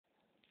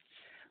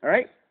All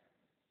right?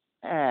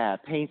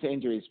 Pains and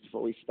injuries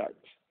before we start.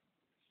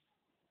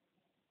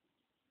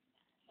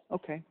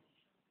 Okay.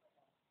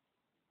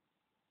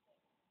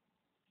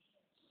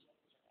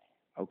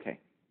 Okay.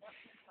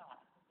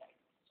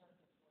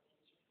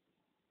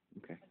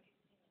 Okay.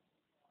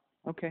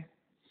 Okay.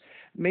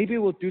 Maybe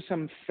we'll do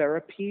some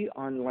therapy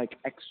on like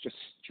extra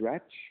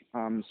stretch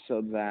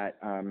so that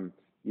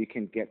you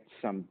can get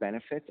some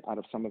benefits out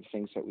of some of the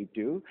things that we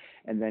do.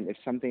 And then if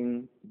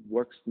something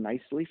works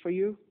nicely for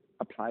you,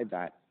 apply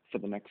that for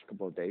the next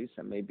couple of days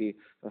and maybe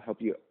it'll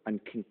help you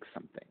unkink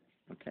something.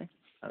 Okay?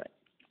 All right.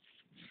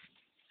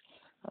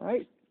 All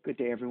right. Good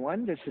day,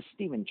 everyone. This is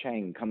Stephen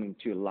Chang coming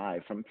to you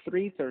live from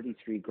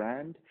 333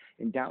 Grand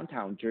in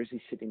downtown Jersey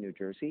City, New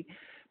Jersey.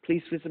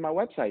 Please visit my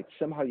website,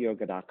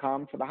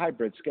 simhayoga.com, for the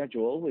hybrid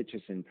schedule, which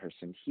is in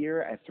person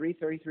here at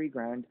 333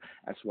 Grand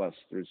as well as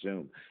through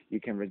Zoom. You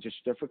can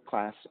register for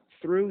class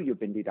through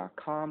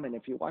ubindi.com, and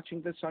if you're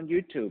watching this on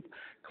YouTube,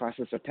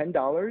 classes are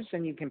 $10,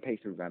 and you can pay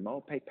through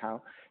Venmo,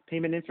 PayPal.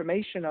 Payment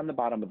information on the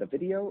bottom of the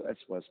video, as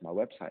well as my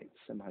website,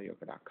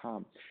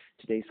 simhayoga.com.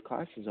 Today's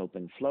class is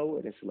open flow.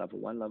 It is level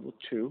 1, level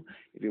 2.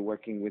 If you're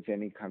working with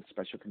any kind of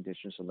special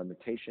conditions or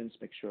limitations,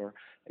 make sure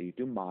that you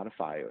do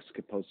modify or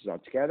skip poses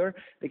altogether,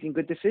 making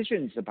good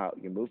decisions about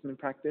your movement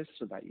practice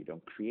so that you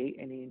don't create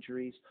any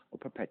injuries or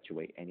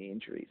perpetuate any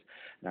injuries.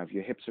 Now, if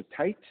your hips are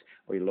tight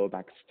or your lower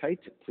back is tight,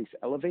 please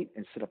elevate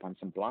and sit up on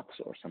some blocks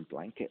or some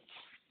blankets.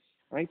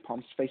 All right,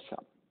 palms face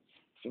up.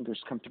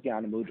 Fingers come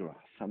together, mudra,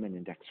 thumb and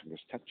index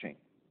fingers touching.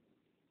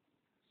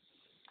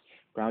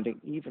 Grounding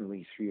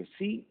evenly through your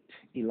seat,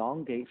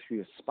 elongate through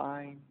your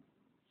spine,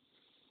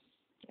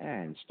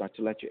 and start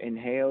to let your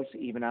inhales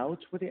even out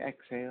with your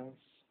exhales.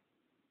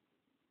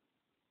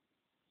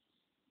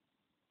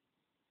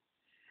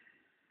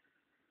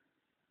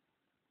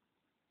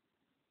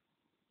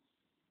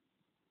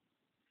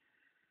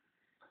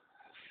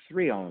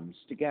 Three ohms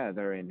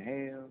together,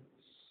 inhale.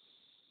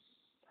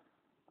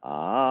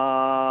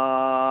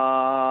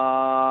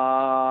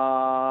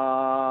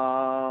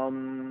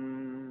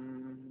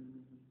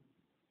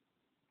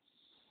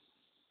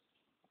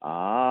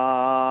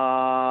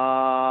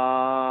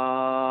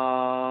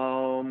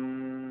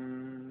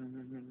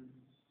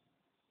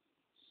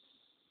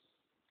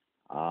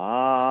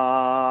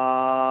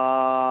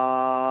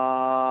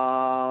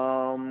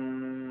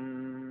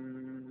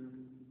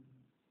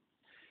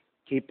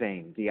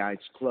 Keeping the eyes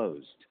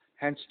closed,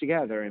 hands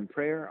together in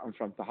prayer in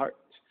front of the heart,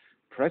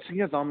 pressing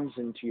your thumbs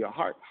into your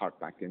heart, heart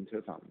back into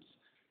your thumbs,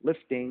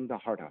 lifting the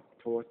heart up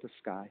toward the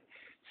sky,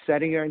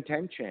 setting your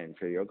intention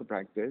for yoga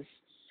practice,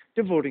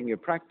 devoting your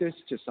practice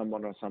to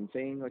someone or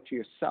something or to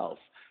yourself,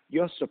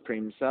 your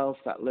supreme self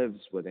that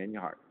lives within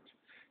your heart,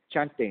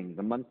 chanting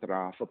the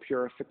mantra for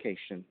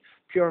purification,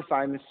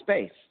 purifying the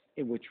space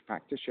in which you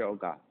practice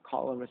yoga,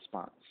 call and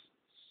response.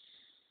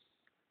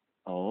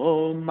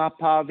 Om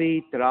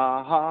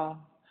Apavitraha,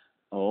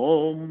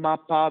 Om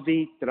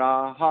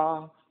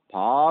Apavitraha,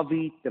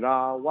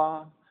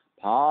 Pavitrawa,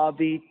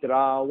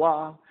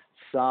 Pavitrawa,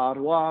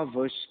 Sarva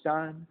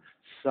Vushtan,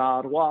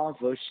 Sarva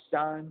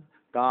Vushtan,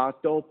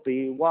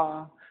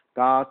 Gatopiwa,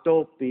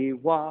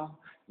 Gatopiwa,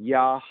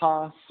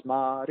 Yaha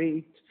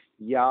Smarit,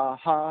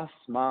 Yaha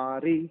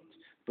Smarit,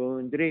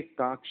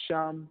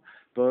 Pundrikaksham,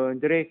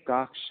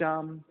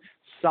 Pundrikaksham,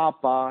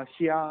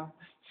 Sapahya,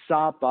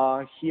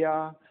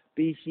 Sapahya,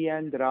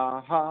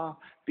 Bihyendraha,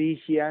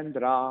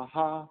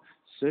 Bihyendraha,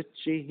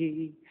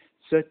 Suchihi,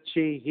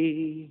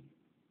 Suchihi.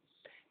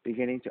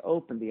 Beginning to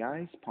open the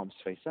eyes, palms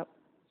face up.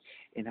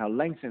 Inhale,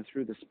 lengthen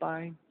through the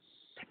spine.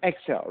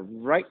 Exhale,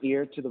 right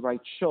ear to the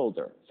right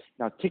shoulder.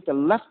 Now take the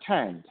left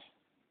hand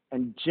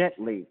and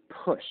gently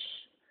push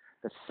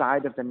the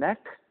side of the neck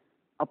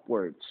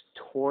upwards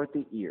toward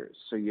the ears.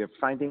 So you're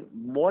finding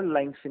more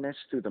lengthiness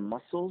through the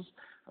muscles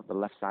of the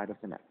left side of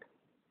the neck.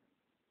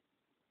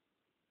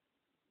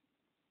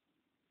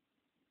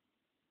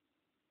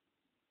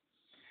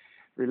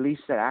 Release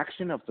that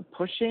action of the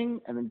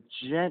pushing and then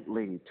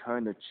gently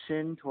turn the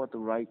chin toward the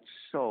right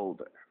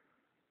shoulder.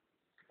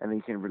 And then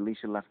you can release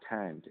your left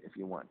hand if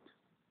you want.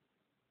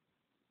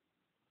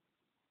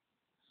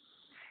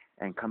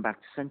 And come back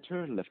to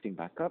center, lifting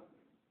back up.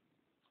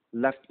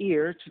 Left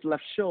ear to the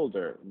left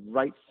shoulder,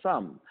 right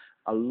thumb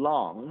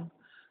along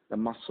the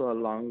muscle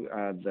along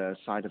the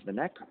side of the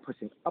neck,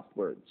 pushing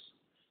upwards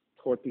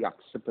toward the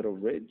occipital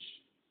ridge,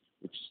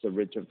 which is the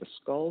ridge of the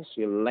skull.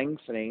 So you're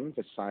lengthening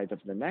the side of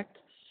the neck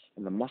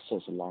and the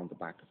muscles along the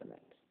back of the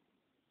neck.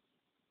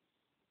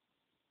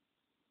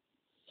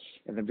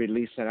 And then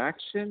release that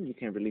action. You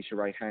can release your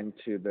right hand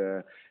to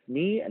the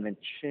knee and then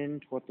chin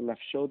toward the left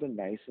shoulder,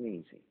 nice and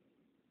easy.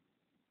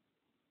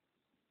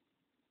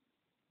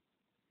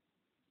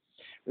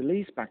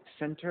 Release back to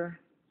center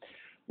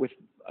with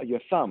your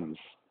thumbs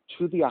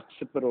to the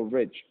occipital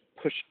ridge.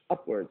 Push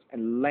upwards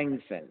and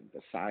lengthen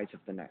the sides of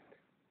the neck.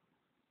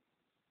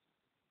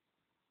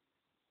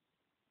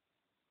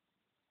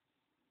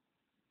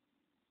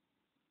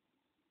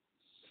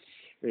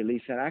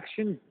 Release that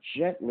action.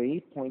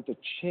 Gently point the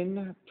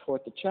chin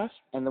toward the chest,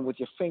 and then with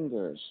your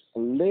fingers, a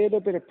little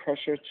bit of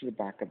pressure to the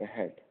back of the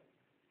head.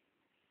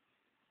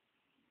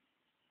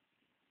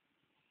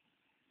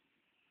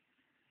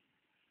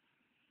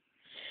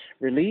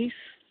 Release,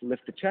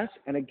 lift the chest,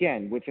 and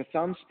again, with your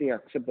thumbs, the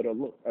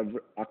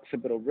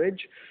occipital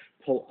ridge,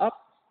 pull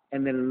up,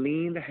 and then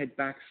lean the head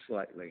back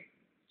slightly,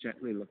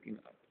 gently looking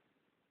up.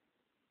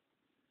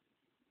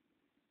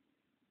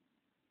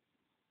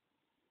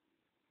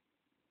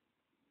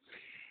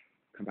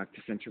 Come back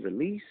to center,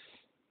 release.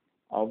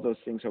 All of those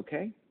things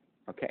okay?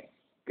 Okay,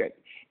 good.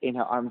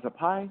 Inhale, arms up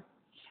high.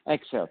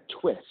 Exhale,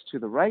 twist to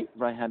the right,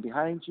 right hand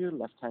behind you,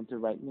 left hand to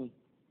right knee.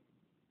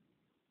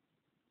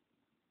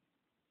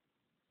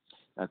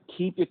 Now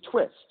keep your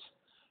twist.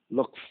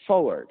 Look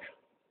forward.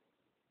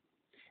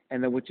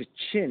 And then with your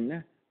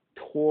chin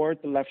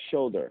toward the left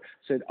shoulder.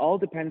 So it all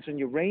depends on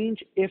your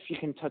range. If you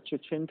can touch your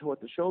chin toward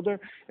the shoulder,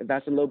 if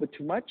that's a little bit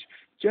too much,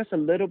 just a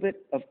little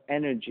bit of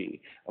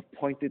energy of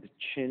pointing the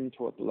chin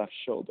toward the left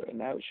shoulder. And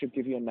that should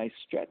give you a nice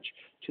stretch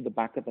to the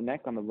back of the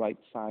neck on the right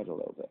side a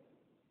little bit.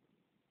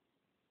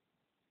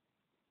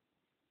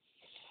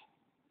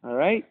 All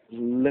right,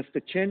 lift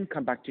the chin,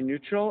 come back to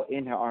neutral.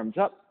 Inhale, arms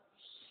up.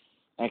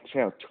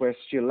 Exhale, twist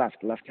to your left.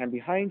 Left hand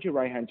behind you,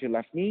 right hand to your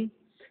left knee.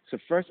 So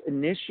first,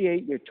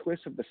 initiate your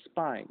twist of the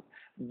spine.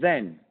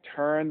 Then,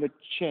 turn the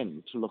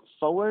chin to look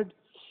forward,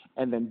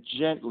 and then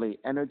gently,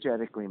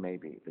 energetically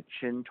maybe, the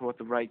chin toward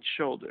the right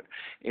shoulder.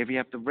 If you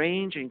have the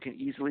range and you can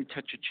easily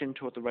touch your chin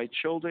toward the right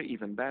shoulder,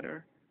 even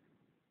better.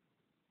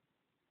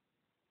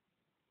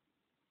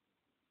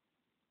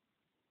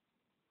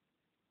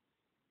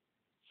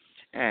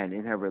 And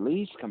inhale,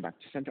 release, come back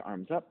to center,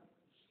 arms up.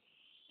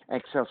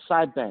 Exhale,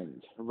 side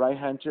bend, right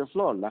hand to your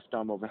floor, left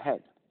arm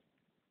overhead.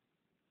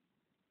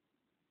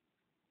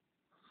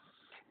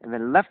 And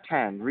then left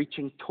hand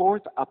reaching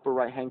toward the upper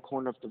right-hand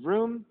corner of the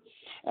room,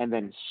 and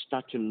then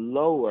start to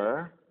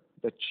lower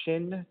the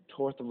chin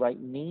toward the right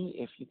knee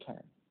if you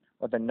can,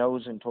 or the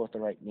nose in toward the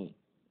right knee.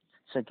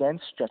 So again,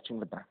 stretching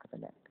the back of the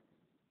neck.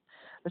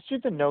 Let's do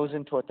the nose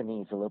in toward the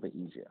knee. It's a little bit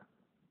easier.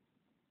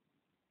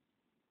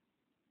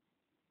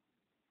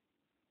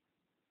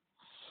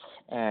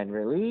 And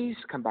release,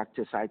 come back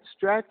to side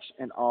stretch,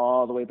 and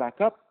all the way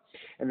back up.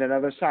 And then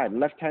other side,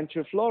 left hand to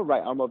your floor,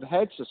 right arm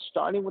overhead, so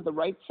starting with the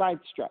right side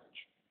stretch.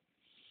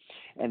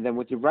 And then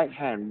with your right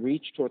hand,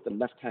 reach toward the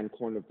left-hand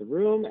corner of the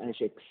room. As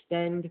you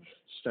extend,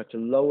 start to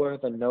lower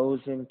the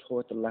nose in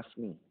toward the left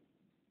knee.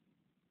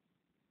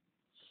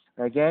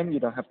 Again,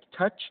 you don't have to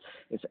touch.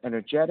 It's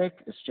energetic.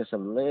 It's just a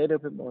little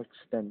bit more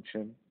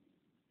extension.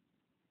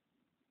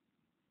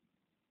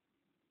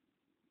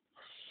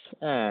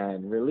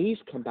 And release.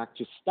 Come back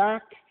to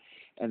stack.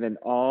 And then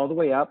all the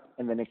way up.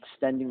 And then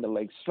extending the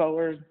legs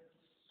forward.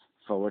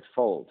 Forward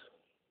fold.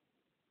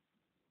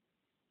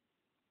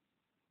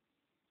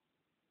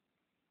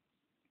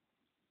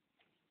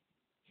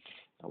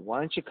 Now,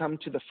 once you come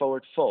to the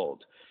forward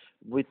fold,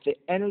 with the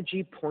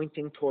energy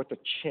pointing toward the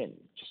chin,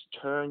 just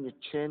turn your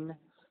chin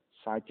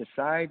side to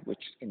side,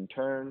 which in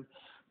turn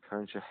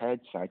turns your head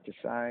side to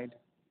side.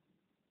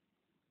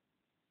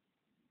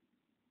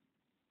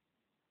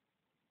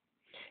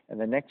 And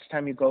the next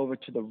time you go over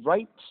to the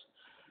right,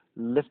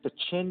 lift the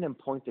chin and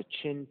point the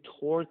chin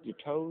toward your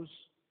toes.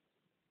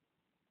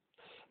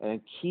 And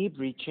keep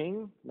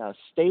reaching. Now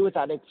stay with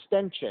that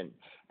extension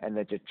and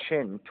then the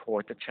chin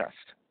toward the chest.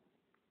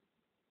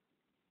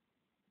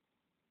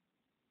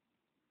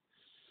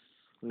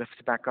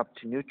 Lift back up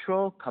to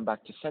neutral, come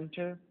back to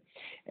center,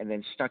 and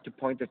then start to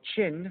point the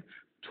chin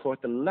toward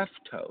the left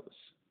toes.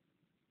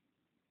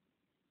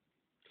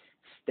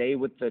 Stay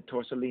with the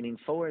torso leaning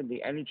forward,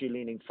 the energy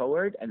leaning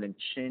forward, and then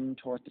chin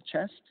toward the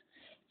chest,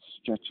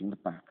 stretching the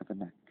back of the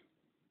neck.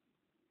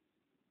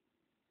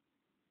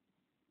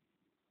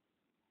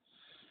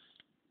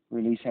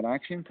 Release that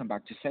action, come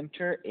back to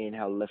center,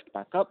 inhale, lift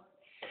back up.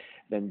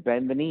 Then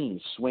bend the knees,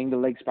 swing the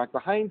legs back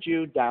behind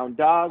you, down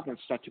dog, and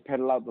start to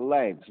pedal out the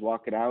legs.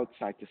 Walk it out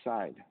side to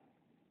side.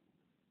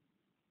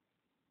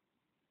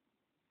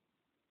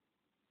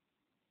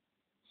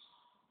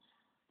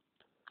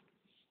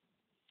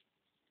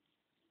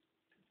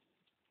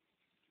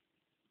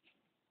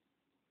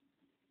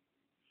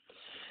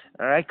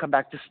 All right, come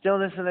back to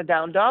stillness in the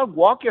down dog.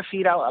 Walk your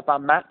feet out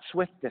about mat's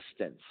width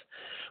distance.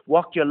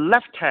 Walk your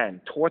left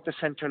hand toward the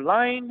center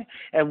line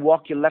and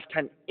walk your left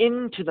hand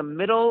into the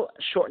middle,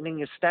 shortening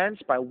your stance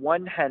by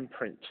one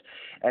handprint.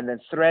 And then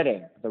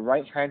threading the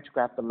right hand to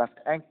grab the left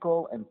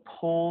ankle and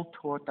pull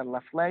toward the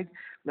left leg.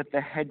 Let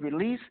the head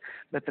release.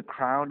 Let the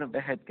crown of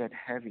the head get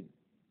heavy.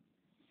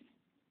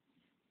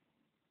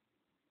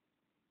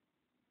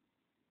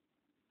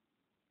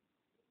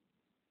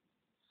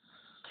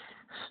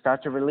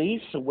 Start to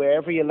release. So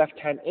wherever your left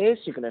hand is,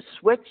 you're going to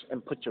switch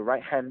and put your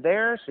right hand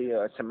there so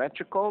you're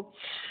symmetrical.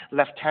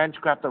 Left hand to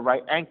grab the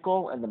right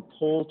ankle and then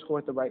pull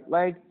toward the right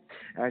leg.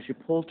 As you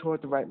pull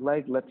toward the right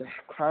leg, let the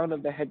crown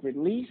of the head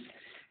release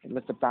and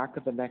let the back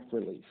of the neck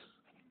release.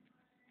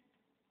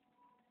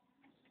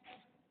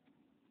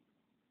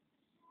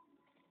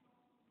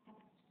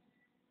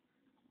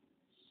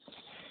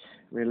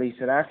 Release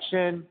in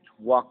action.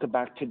 Walk it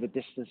back to the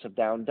distance of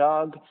down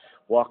dog.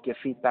 Walk your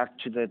feet back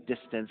to the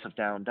distance of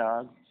down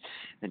dog.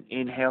 Then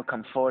inhale,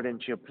 come forward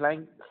into your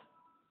plank.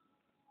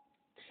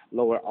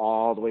 Lower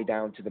all the way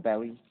down to the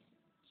belly.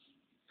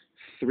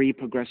 3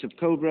 progressive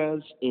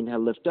cobras. Inhale,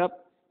 lift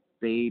up,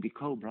 baby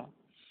cobra.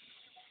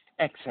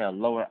 Exhale,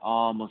 lower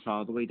almost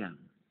all the way down.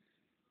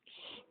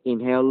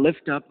 Inhale,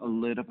 lift up a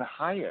little bit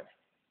higher.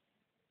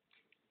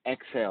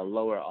 Exhale,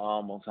 lower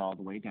almost all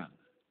the way down.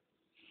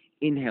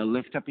 Inhale,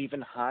 lift up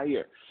even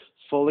higher.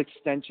 Full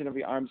extension of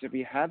your arms if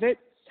you have it.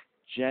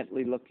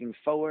 Gently looking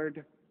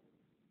forward.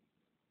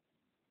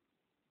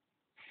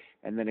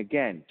 And then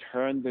again,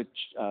 turn the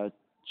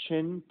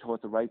chin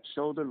toward the right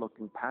shoulder,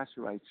 looking past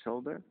your right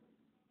shoulder.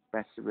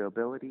 Best of your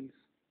abilities.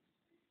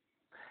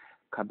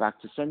 Come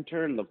back to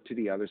center, look to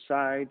the other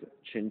side,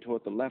 chin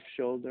toward the left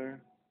shoulder.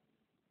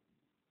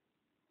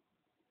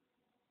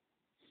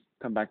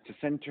 Come back to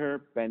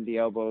center, bend the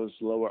elbows,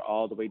 lower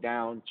all the way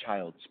down,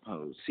 child's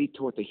pose. Feet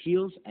toward the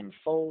heels and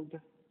fold.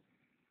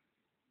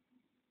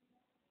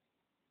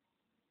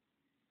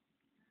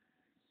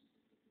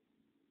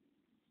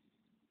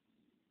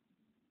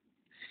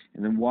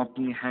 And then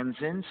walking your hands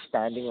in,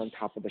 standing on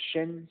top of the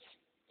shins,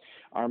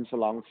 arms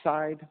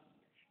alongside.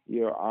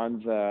 You're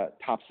on the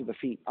tops of the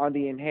feet. On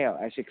the inhale,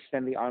 as you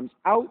extend the arms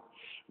out,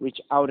 reach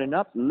out and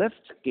up,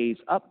 lift, gaze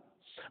up.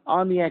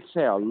 On the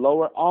exhale,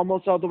 lower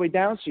almost all the way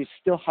down, so you're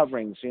still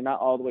hovering, so you're not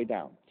all the way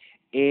down.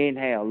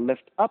 Inhale,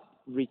 lift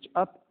up, reach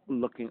up,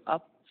 looking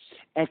up.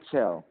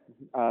 Exhale,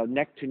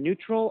 neck to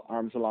neutral,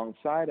 arms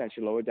alongside as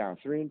you lower down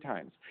 3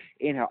 times.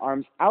 Inhale,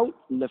 arms out,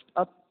 lift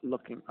up,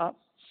 looking up.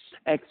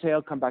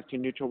 Exhale, come back to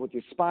neutral with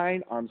your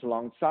spine, arms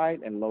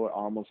alongside, and lower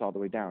almost all the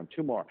way down.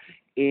 2 more.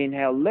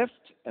 Inhale, lift,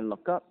 and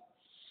look up.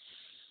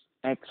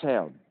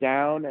 Exhale,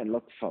 down and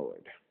look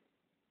forward.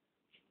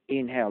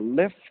 Inhale,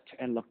 lift,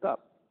 and look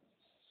up.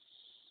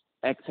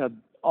 Exhale,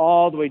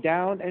 all the way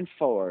down and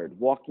forward.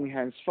 Walking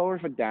hands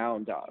forward for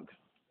down dog.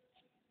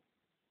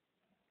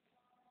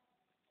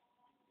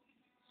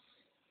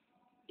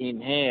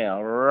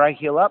 Inhale, right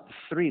heel up,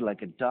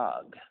 3-legged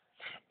dog.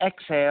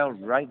 Exhale,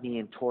 right knee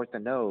in toward the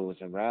nose,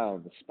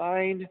 around the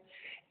spine.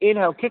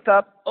 Inhale, kick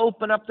up,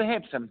 open up the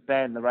hips and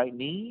bend the right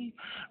knee.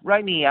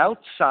 Right knee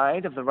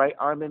outside of the right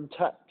arm in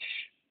touch.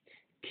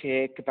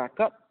 Kick back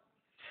up.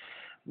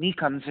 Knee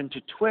comes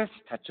into twist,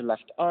 touch your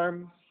left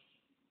arm.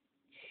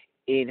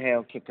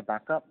 Inhale, kick it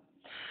back up.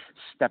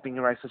 Stepping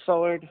your right foot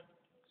forward.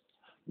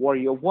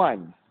 Warrior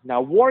 1.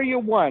 Now, Warrior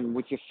 1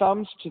 with your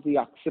thumbs to the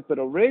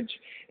occipital ridge.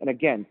 And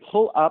again,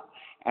 pull up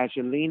as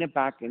you lean it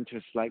back into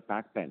a slight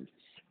back bend.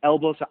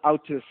 Elbows are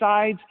out to the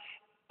sides.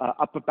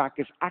 Upper back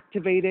is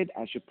activated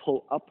as you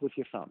pull up with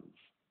your thumbs.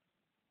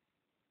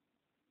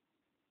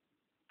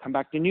 Come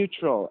back to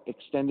neutral.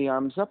 Extend the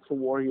arms up for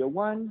Warrior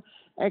 1.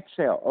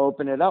 Exhale,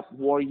 open it up,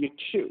 Warrior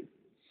 2.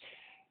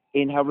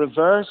 Inhale,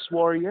 reverse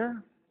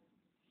Warrior.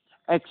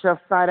 Exhale,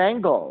 side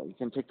angle. You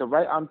can take the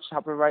right arm to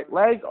top of the right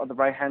leg or the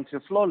right hand to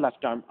the floor,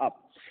 left arm up.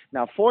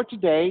 Now for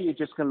today, you're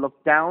just going to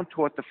look down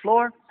toward the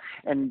floor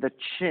and the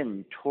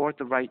chin toward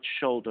the right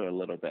shoulder a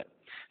little bit.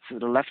 So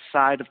the left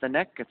side of the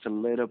neck gets a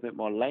little bit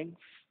more length.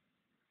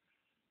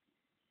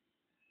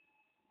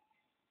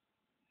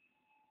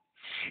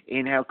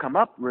 Inhale, come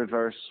up,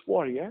 reverse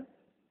warrior.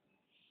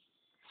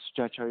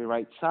 Stretch on your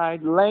right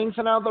side,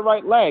 lengthen out the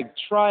right leg,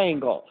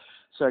 triangle.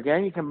 So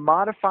again, you can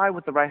modify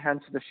with the right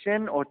hand to the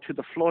shin or to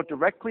the floor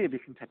directly if you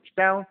can touch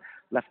down,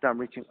 left arm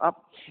reaching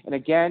up. And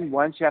again,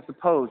 once you have the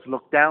pose,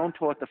 look down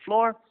toward the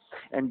floor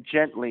and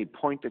gently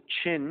point the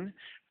chin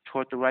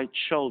toward the right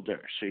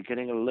shoulder. So you're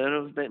getting a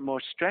little bit more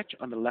stretch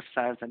on the left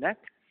side of the neck.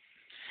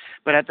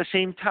 But at the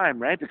same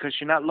time, right, because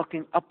you're not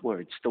looking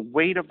upwards, the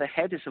weight of the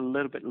head is a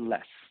little bit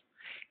less,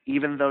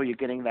 even though you're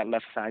getting that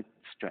left side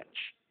stretch.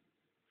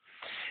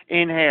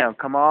 Inhale,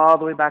 come all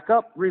the way back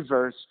up,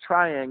 reverse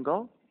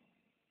triangle.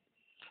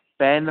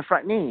 Bend the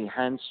front knee,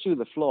 hands to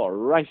the floor,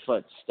 right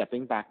foot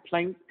stepping back,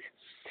 plank.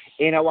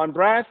 Inhale, one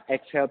breath,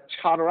 exhale,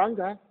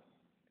 chaturanga.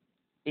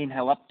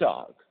 Inhale, up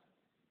dog.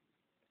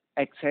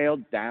 Exhale,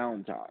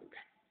 down dog.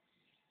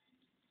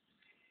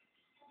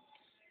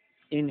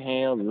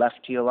 Inhale,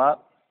 left heel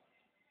up.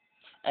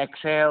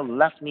 Exhale,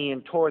 left knee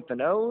in toward the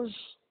nose.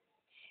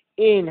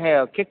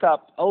 Inhale, kick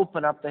up,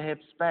 open up the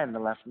hips, bend the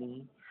left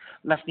knee.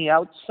 Left knee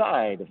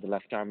outside of the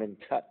left arm in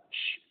touch.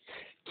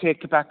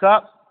 Kick back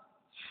up.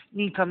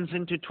 Knee comes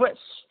into twist.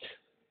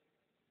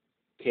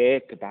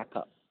 Kick back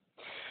up.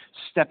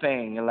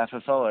 Stepping your left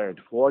foot forward.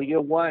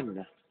 Warrior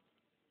 1.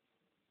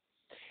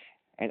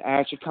 And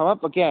as you come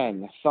up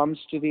again, thumbs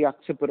to the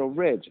occipital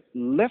ridge.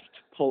 Lift,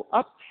 pull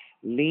up.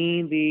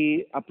 Lean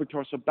the upper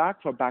torso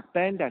back for a back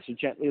bend as you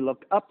gently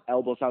look up.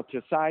 Elbows out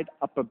to the side.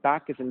 Upper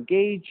back is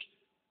engaged.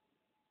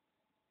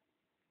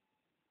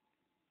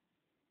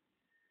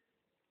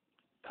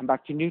 Come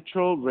back to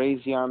neutral. Raise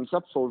the arms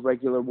up for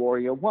regular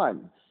Warrior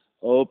 1.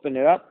 Open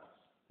it up.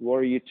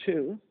 Warrior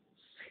 2.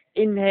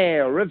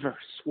 Inhale, reverse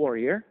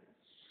warrior.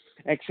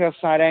 Exhale,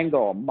 side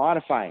angle,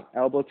 modifying.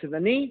 Elbow to the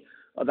knee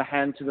or the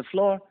hand to the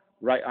floor.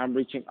 Right arm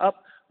reaching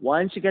up.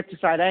 Once you get to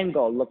side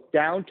angle, look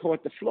down toward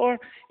the floor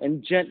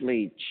and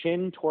gently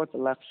chin toward the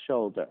left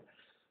shoulder.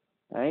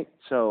 Right?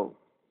 So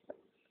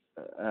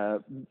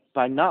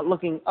by not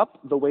looking up,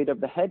 the weight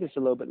of the head is a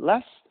little bit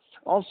less.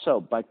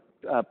 Also, by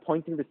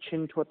pointing the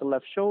chin toward the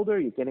left shoulder.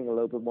 You're getting a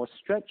little bit more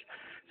stretch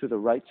to the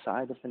right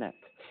side of the neck.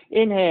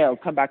 Inhale,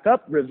 come back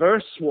up,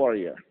 reverse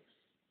warrior.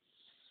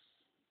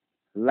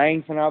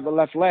 Lengthen out the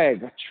left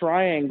leg,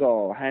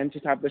 triangle, hand to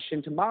tap the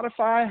shin to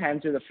modify,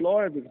 hand to the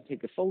floor if you can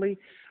take it fully,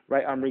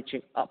 right arm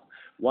reaching up.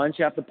 Once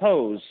you have the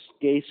pose,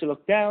 gaze to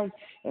look down,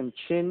 and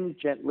chin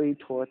gently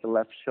toward the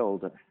left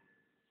shoulder.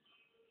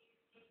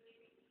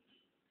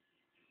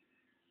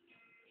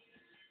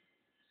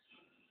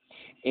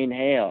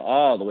 Inhale,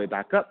 all the way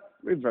back up,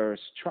 reverse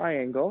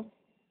triangle.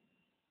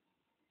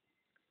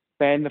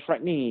 Bend the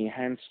front knee,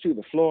 hands to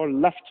the floor,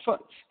 left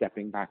foot,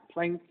 stepping back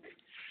plank.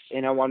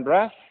 Inhale, one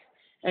breath.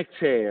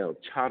 Exhale,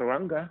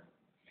 chaturanga.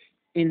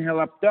 Inhale,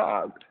 up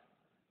dog.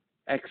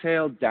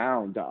 Exhale,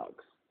 down dog.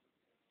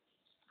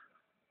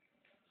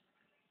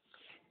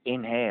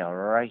 Inhale,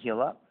 right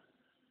heel up.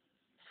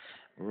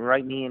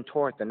 Right knee in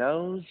toward the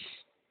nose.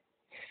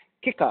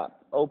 Kick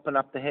up, open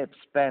up the hips,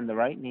 bend the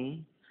right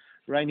knee.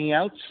 Right knee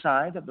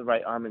outside of the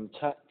right arm in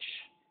touch.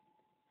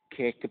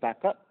 Kick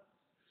back up.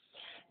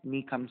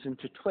 Knee comes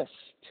into twist.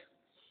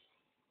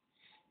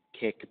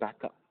 Kick back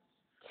up.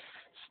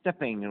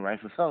 Stepping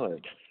right foot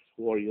forward.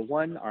 Warrior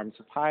one, arms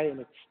up high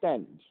and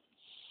extend.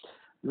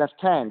 Left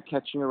hand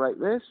catching your right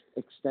wrist,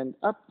 extend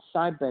up,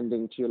 side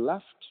bending to your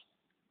left.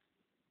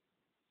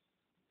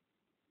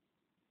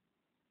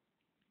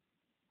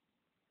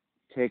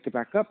 Take it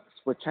back up,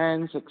 switch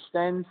hands,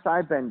 extend,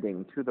 side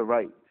bending to the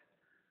right.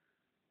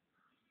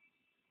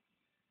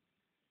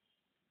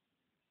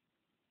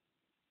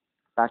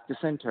 Back to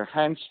center,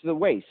 hands to the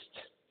waist.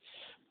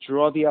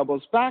 Draw the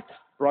elbows back,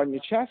 broaden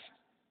your chest,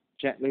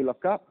 gently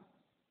look up.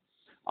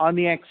 On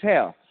the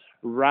exhale,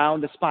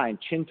 round the spine,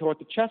 chin toward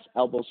the chest,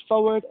 elbows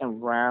forward,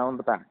 and round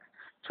the back.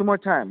 Two more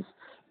times.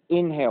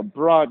 Inhale,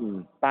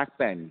 broaden, back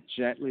bend,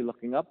 gently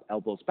looking up,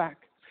 elbows back.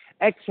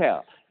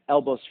 Exhale,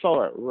 elbows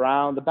forward,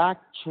 round the back,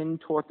 chin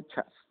toward the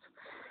chest.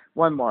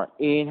 One more.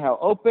 Inhale,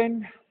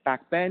 open,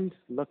 back bend,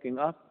 looking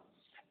up.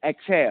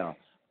 Exhale,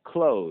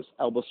 close,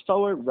 elbows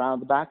forward,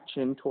 round the back,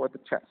 chin toward the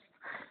chest.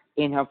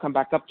 Inhale, come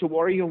back up to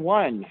warrior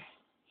one.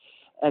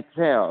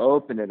 Exhale,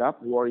 open it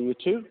up, warrior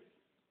two.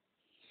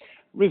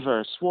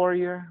 Reverse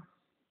warrior.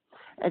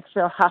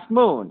 Exhale, half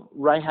moon.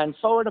 Right hand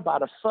forward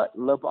about a foot,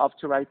 loop off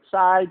to right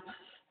side,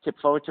 tip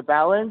forward to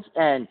balance.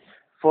 And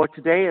for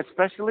today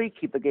especially,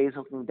 keep the gaze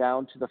looking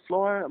down to the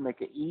floor and make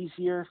it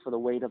easier for the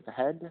weight of the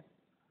head.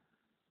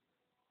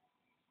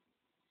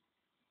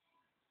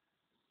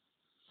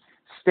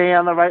 Stay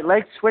on the right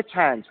leg, switch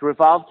hands,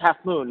 revolved half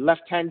moon,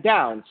 left hand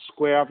down,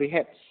 square off your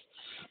hips.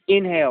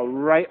 Inhale,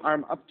 right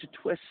arm up to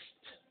twist.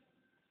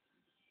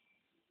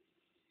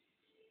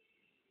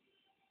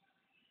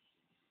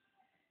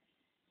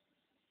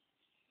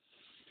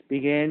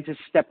 Begin to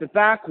step it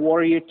back,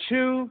 warrior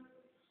two.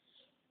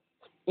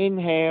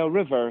 Inhale,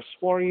 reverse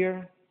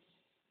warrior.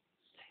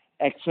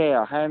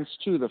 Exhale, hands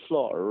to the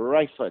floor,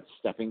 right foot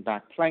stepping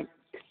back plank.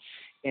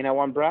 Inhale,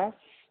 one breath.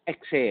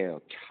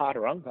 Exhale,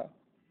 chaturanga.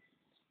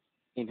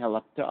 Inhale,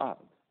 up dog.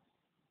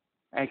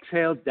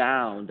 Exhale,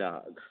 down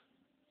dog.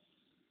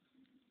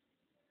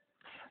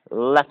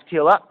 Left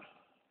heel up.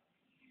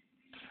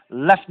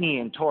 Left knee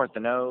in toward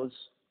the nose.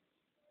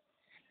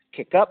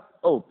 Kick up,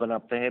 open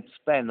up the hips,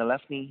 bend the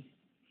left knee.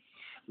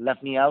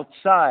 Left knee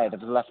outside of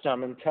the left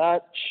arm in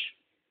touch.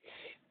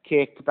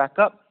 Kick back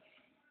up.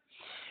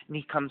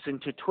 Knee comes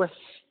into twist.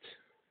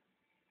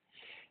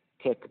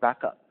 Kick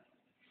back up.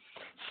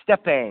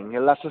 Stepping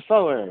your left foot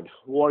forward,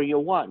 warrior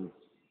one.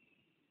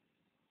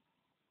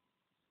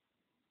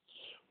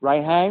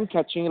 Right hand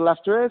catching your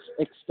left wrist,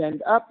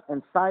 extend up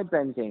and side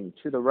bending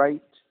to the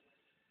right.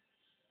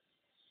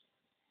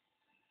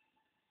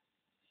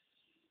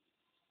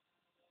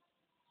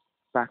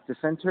 Back to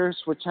center,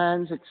 switch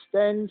hands,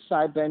 extend,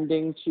 side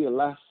bending to your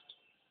left.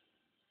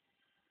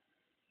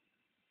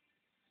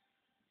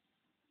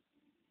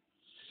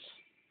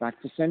 Back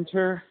to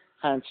center,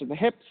 hands to the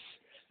hips.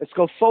 Let's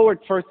go forward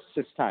first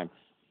this time.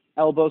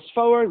 Elbows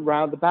forward,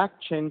 round the back,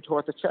 chin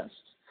toward the chest.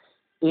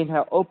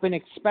 Inhale, open,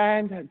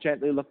 expand,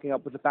 gently looking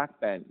up with a back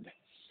bend.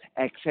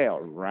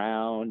 Exhale,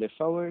 round it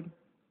forward.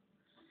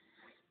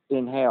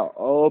 Inhale,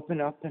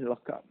 open up and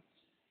look up.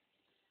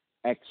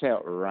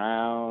 Exhale,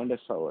 round it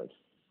forward.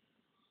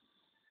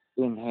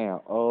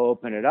 Inhale,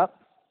 open it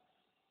up.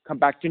 Come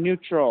back to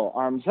neutral,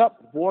 arms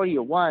up,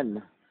 warrior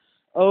one.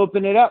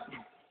 Open it up,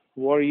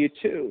 warrior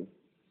two.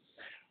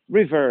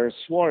 Reverse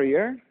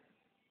warrior.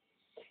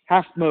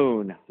 Half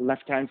moon,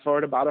 left hand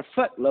forward about a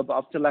foot, lobe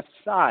up to left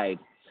side.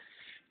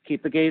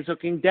 Keep the gaze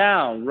looking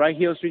down. Right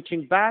heel's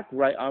reaching back,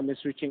 right arm is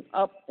reaching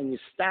up, and you're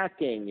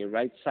stacking your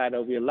right side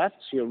over your left.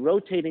 So you're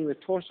rotating the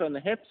torso and the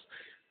hips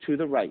to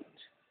the right.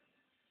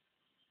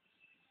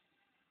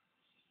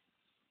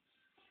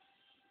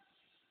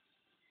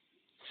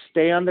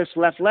 Stay on this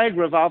left leg,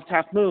 revolved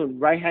half moon.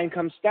 Right hand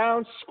comes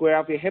down, square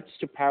off your hips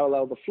to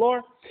parallel the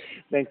floor.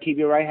 Then keep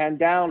your right hand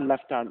down,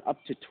 left arm up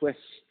to twist.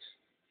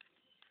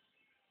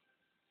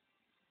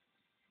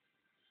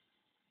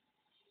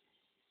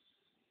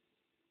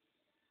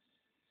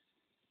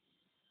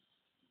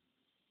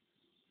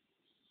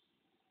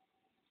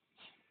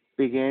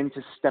 Begin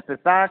to step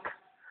it back.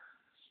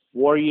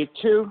 Warrior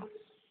 2.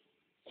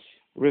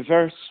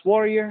 Reverse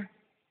warrior.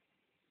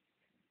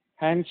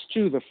 Hands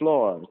to the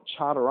floor.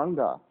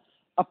 Chaturanga.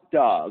 Up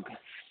dog.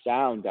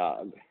 Down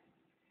dog.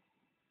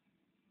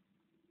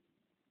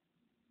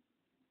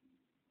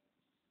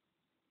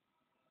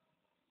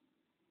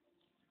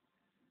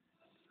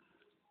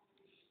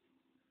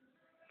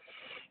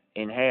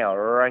 Inhale,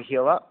 right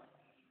heel up.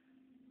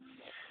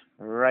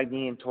 Right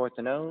knee in toward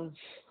the nose.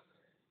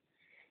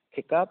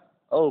 Kick up.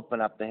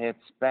 Open up the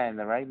hips. Bend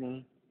the right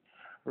knee.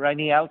 Right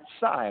knee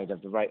outside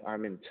of the right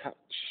arm in touch.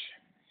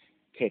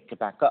 Kick it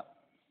back up.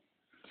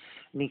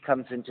 Knee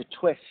comes into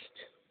twist.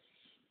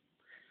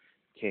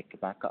 Kick it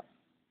back up.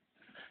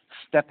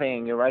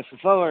 Stepping your right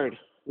foot forward.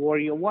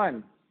 Warrior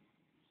 1.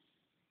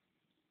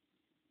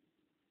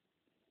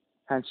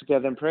 Hands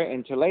together in prayer.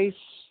 Interlace.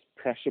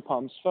 Press your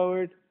palms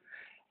forward.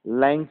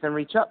 Lengthen,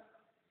 reach up.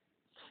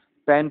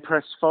 Bend,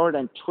 press forward,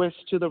 and twist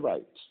to the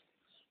right.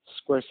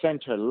 Square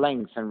center,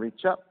 lengthen,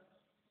 reach up.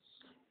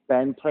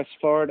 Bend, press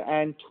forward,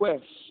 and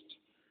twist.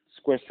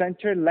 Square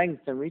center,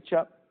 lengthen, reach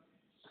up.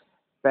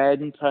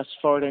 Bend, press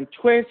forward, and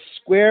twist.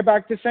 Square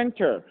back to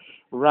center.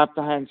 Wrap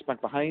the hands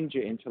back behind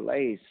you.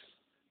 Interlace.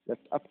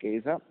 Lift up,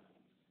 gaze up.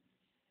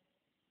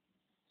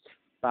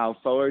 Bow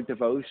forward,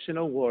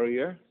 devotional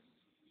warrior.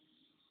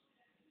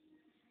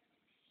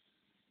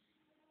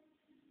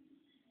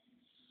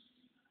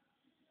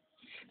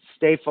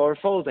 Stay forward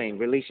folding.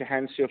 Release your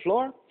hands to your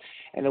floor.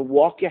 And then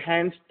walk your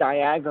hands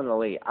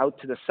diagonally out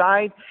to the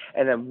side.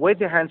 And then with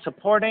your hands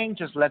supporting,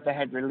 just let the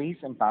head release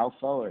and bow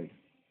forward.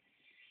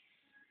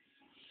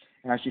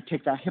 And as you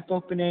take that hip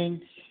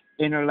opening,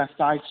 inner left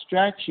thigh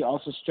stretch, you're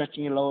also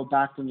stretching your lower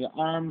back and your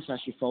arms as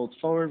you fold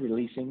forward,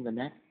 releasing the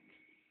neck.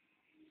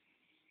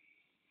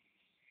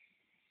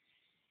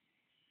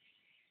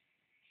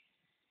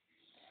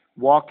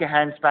 Walk your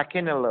hands back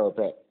in a little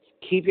bit.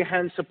 Keep your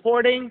hands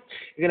supporting.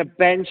 You're going to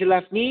bend your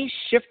left knee,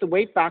 shift the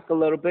weight back a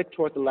little bit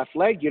toward the left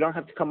leg. You don't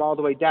have to come all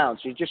the way down.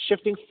 So you're just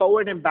shifting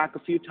forward and back a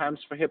few times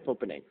for hip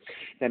opening.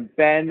 Then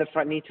bend the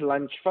front knee to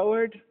lunge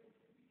forward.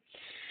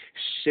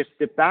 Shift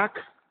it back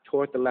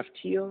toward the left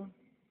heel.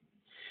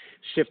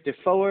 Shift it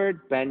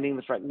forward, bending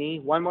the front knee.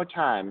 One more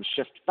time.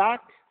 Shift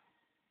back.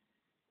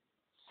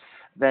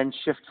 Then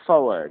shift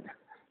forward.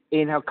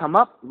 Inhale, come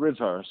up,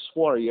 reverse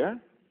warrior.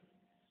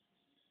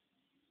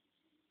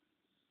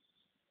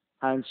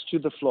 Hands to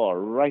the floor,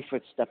 right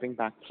foot stepping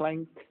back,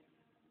 plank.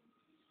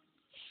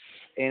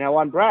 Inhale,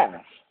 one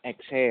breath.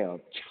 Exhale,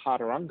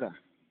 chaturanga.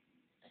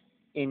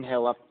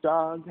 Inhale, up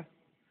dog.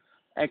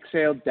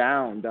 Exhale,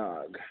 down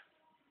dog.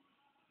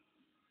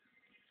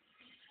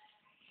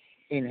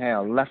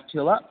 Inhale, left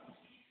heel up.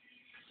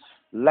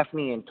 Left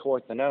knee in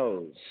toward the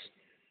nose.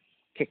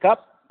 Kick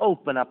up,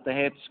 open up the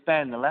hips,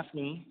 bend the left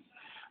knee.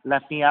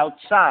 Left knee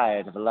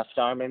outside of the left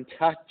arm in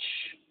touch.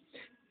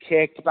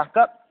 Kick back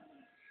up.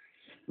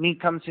 Knee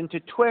comes into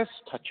twist,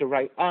 touch your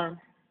right arm.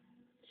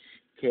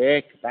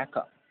 Kick back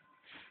up.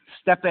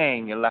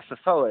 Stepping your left foot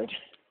forward.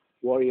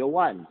 Warrior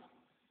 1.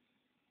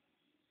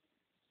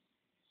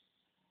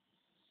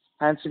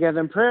 Hands together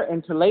in prayer.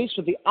 Interlace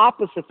with the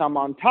opposite thumb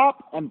on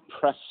top and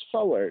press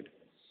forward.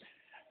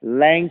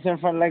 Lengthen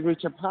front leg,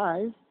 reach up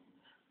high.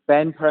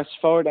 Bend, press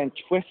forward, and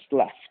twist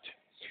left.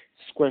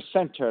 Square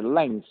center,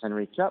 lengthen,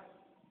 reach up.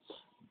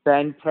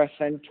 Bend, press,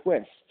 and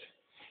twist.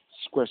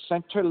 Square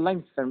center,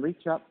 lengthen,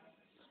 reach up.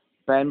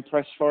 Bend,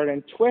 press forward,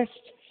 and twist.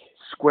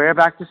 Square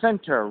back to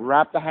center.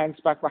 Wrap the hands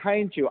back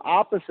behind you.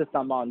 Opposite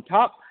thumb on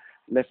top.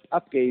 Lift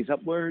up, gaze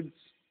upwards.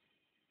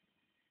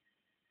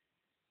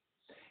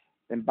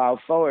 Then bow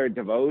forward,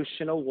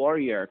 devotional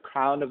warrior.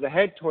 Crown of the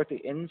head toward the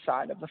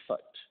inside of the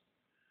foot.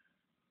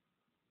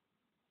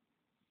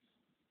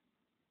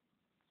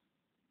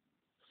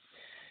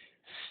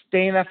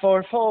 Stay in that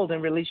forward fold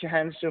and release your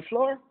hands to the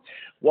floor.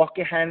 Walk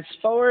your hands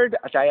forward,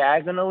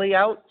 diagonally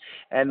out.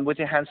 And with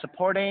your hands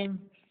supporting,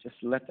 just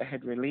let the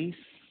head release.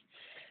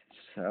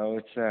 So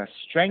it's a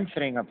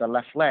strengthening of the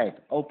left leg,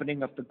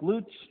 opening of the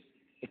glutes,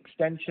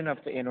 extension of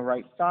the inner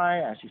right thigh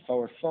as you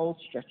forward fold,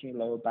 stretching your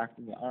lower back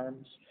and your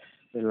arms,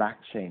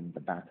 relaxing the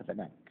back of the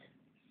neck.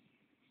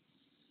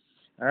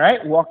 All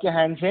right, walk your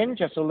hands in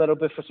just a little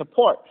bit for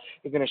support.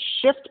 You're going to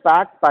shift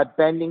back by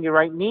bending your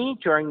right knee,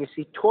 drawing your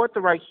seat toward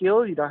the right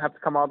heel. You don't have to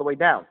come all the way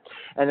down.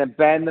 And then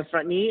bend the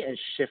front knee and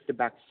shift it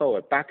back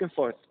forward, back and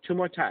forth 2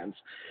 more times.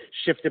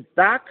 Shift it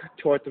back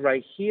toward the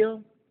right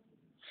heel.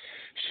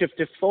 Shift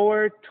it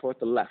forward toward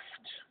the left.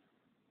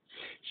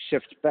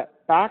 Shift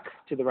back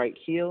to the right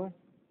heel.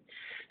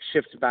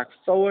 Shift back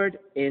forward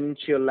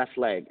into your left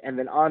leg. And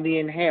then on the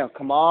inhale,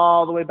 come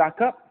all the way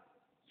back up.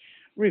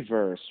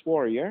 Reverse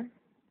warrior.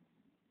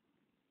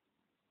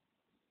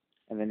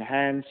 And then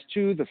hands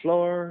to the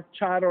floor,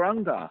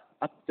 chaturanga,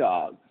 up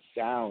dog,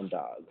 down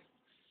dog.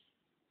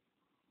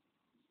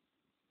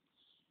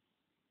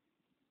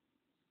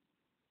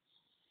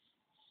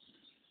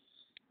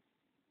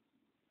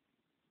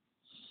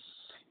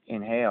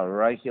 Inhale,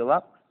 right heel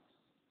up.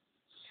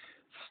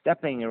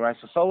 Stepping your right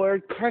foot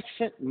forward,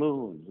 crescent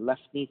moon.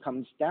 Left knee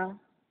comes down.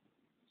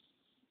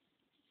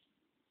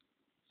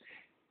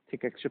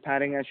 Take extra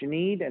padding as you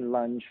need and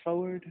lunge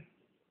forward.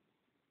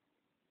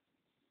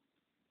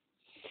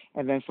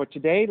 And then for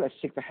today, let's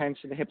take the hands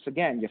to the hips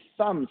again. Your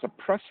thumbs are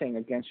pressing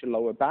against your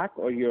lower back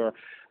or your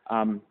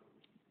um,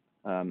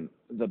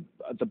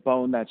 the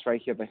bone that's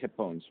right here, the hip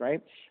bones,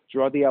 right?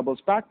 Draw the elbows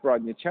back,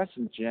 broaden your chest,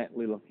 and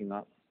gently looking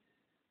up.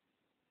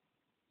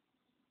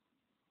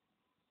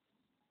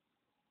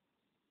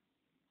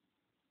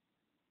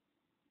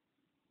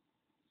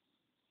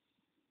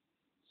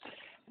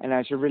 And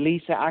as you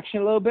release the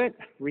action a little bit,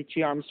 reach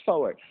your arms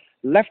forward.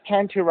 Left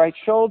hand to your right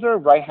shoulder,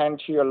 right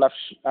hand to your left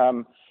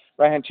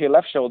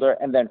shoulder,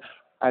 and then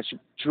as you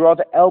draw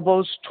the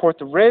elbows toward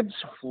the ribs,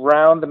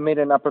 round the mid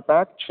and upper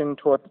back, chin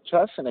toward the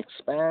chest, and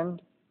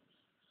expand.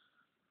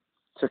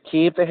 So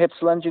keep the hips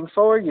lunging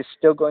forward. You're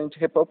still going to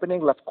hip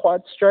opening, left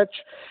quad stretch,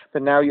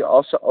 but now you're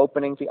also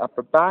opening the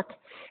upper back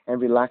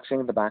and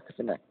relaxing the back of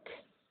the neck.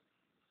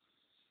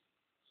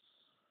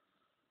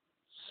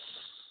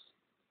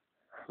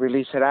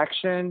 Release that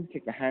action,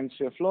 take the hands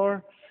to the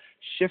floor,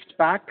 shift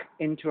back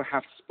into a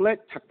half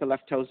split, tuck the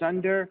left toes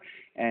under,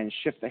 and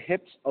shift the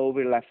hips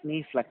over your left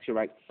knee, flex your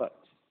right foot.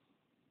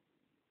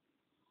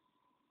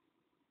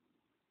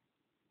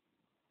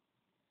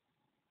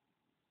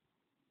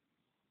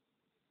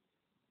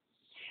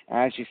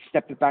 As you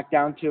step it back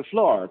down to the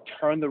floor,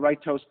 turn the right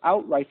toes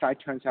out, right thigh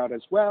turns out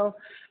as well,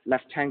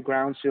 left hand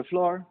grounds to the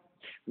floor,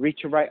 reach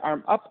your right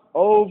arm up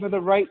over the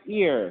right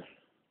ear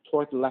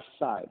toward the left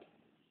side.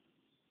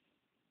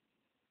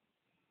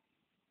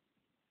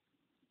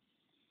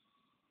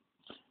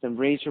 Then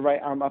raise your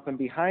right arm up and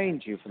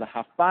behind you for the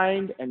half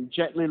bind and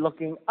gently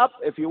looking up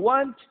if you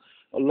want,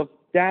 or look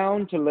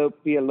down to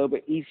be a little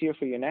bit easier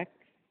for your neck.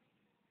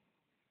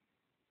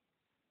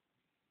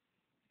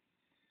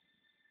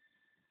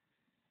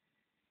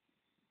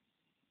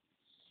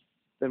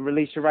 Then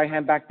release your right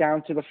hand back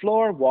down to the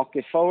floor, walk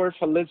it forward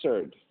for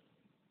lizard.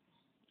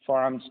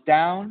 Forearms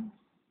down.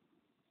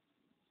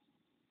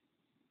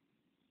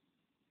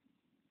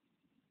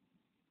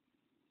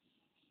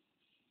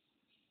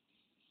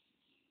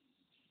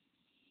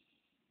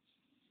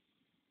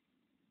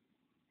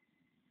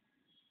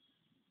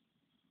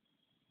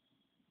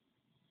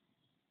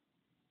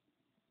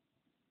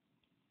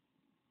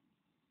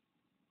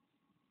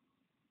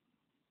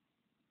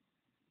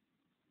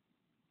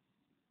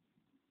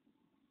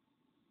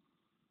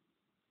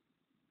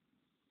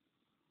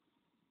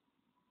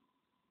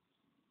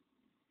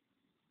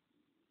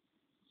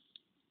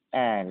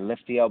 And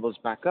lift the elbows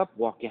back up,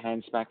 walk your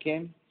hands back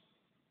in.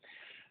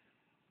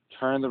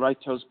 Turn the right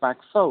toes back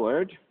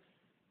forward.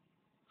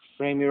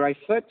 Frame your right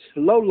foot,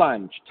 low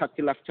lunge. Tuck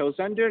your left toes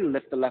under,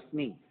 lift the left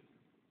knee.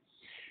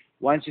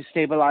 Once you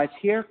stabilize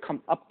here,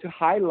 come up to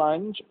high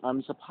lunge,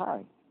 arms up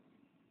high.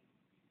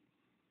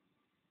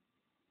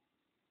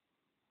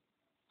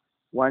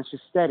 Once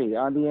you're steady,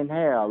 on the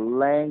inhale,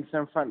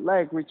 lengthen front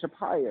leg, reach up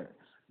higher.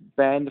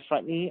 Bend the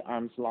front knee,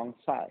 arms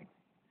alongside.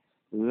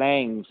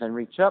 Lengthen,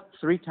 reach up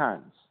 3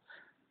 times.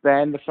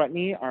 Bend the front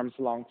knee, arms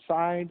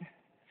alongside.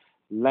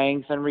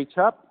 Lengthen, reach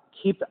up.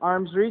 Keep the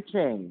arms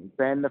reaching.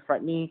 Bend the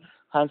front knee,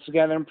 hands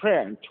together in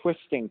prayer, and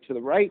twisting to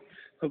the right.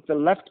 Hook the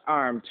left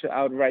arm to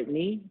out right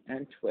knee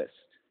and twist.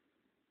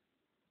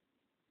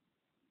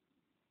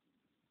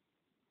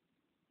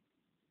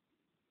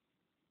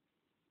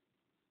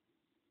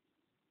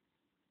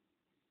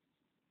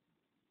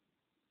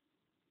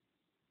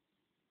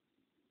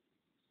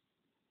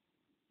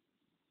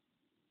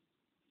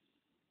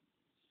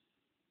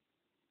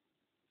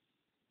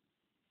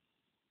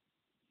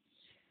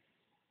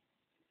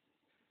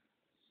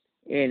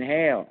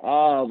 Inhale,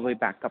 all the way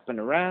back up and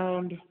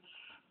around.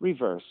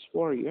 Reverse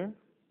warrior.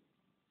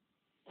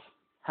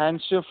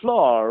 Hands to the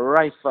floor,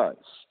 right foot,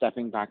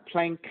 stepping back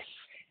plank,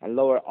 and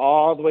lower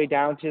all the way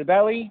down to the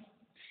belly.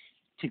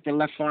 Take the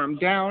left arm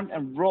down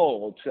and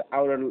roll to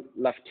outer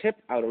left hip,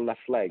 outer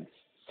left leg.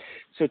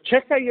 So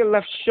check that your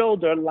left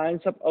shoulder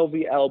lines up over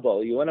your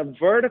elbow. You want a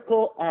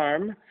vertical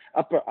arm,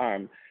 upper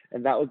arm,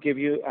 and that will give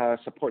you a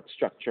support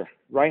structure.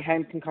 Right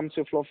hand can come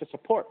to the floor for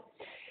support.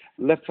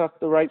 Lift up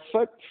the right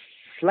foot,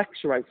 flex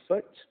your right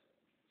foot.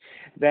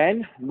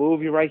 Then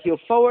move your right heel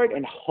forward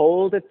and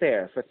hold it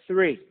there for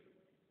 3,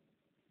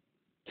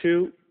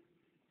 2,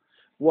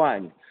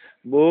 1.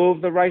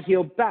 Move the right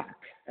heel back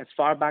as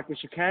far back as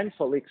you can,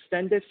 fully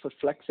extended for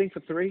flexing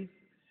for 3,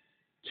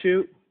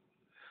 2,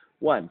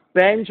 1.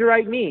 Bend your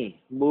right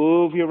knee.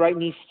 Move your right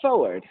knee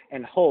forward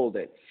and hold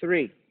it.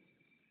 3,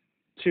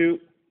 2,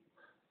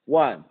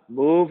 1.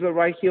 Move the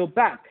right heel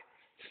back.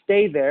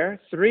 Stay there.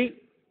 3,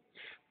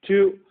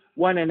 2,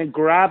 1. And then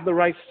grab the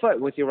right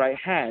foot with your right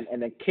hand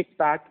and then kick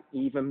back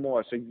even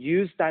more. So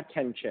use that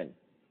tension.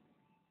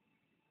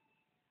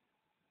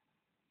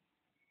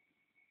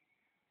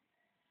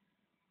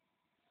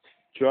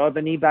 Draw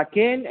the knee back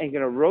in, and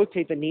you're going to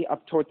rotate the knee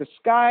up toward the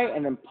sky,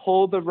 and then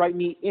pull the right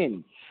knee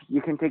in.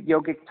 You can take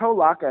yogic toe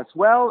lock as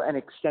well, and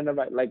extend the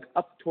right leg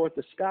up toward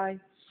the sky.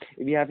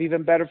 If you have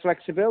even better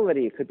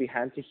flexibility, it could be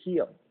hand to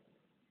heel.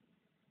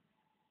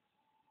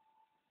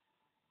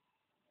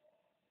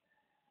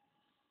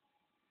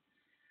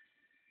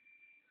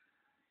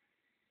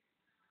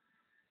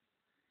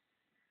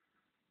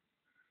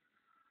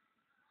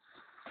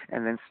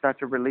 And then start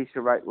to release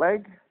your right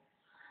leg.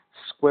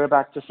 Square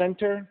back to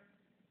center.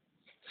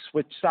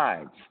 Switch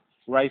sides.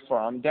 Right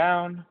forearm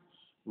down.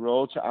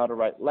 Roll to outer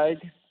right leg.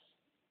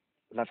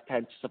 Left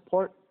hand to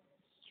support.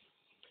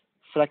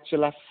 Flex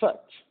your left foot.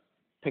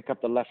 Pick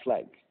up the left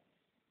leg.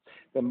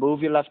 Then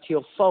move your left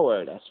heel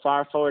forward, as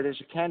far forward as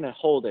you can, and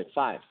hold it.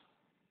 5,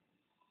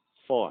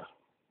 4,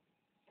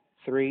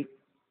 3,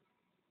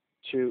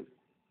 2,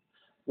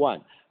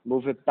 1.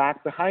 Move it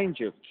back behind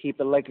you. Keep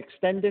the leg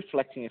extended,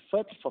 flexing your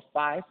foot for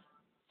 5,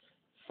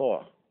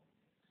 4,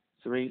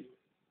 3,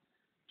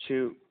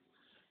 2,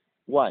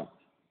 1.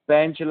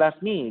 Bend your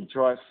left knee,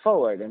 draw it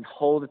forward, and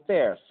hold it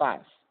there.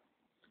 5,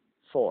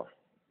 4,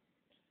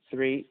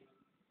 3,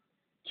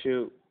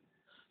 2,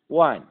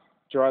 1.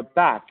 Draw it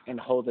back and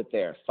hold it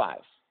there. 5,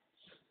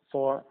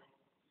 4,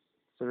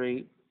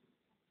 3,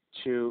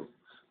 2,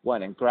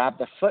 1. And grab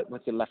the foot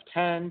with your left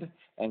hand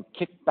and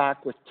kick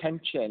back with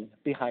tension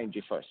behind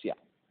you first. Yeah.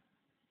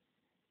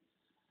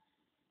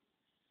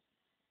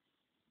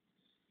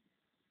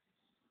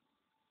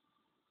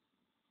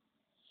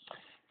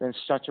 Then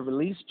start to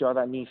release. Draw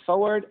that knee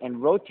forward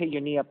and rotate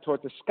your knee up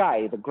toward the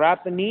sky. Either grab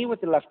the knee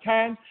with the left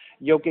hand,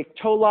 yogic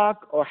toe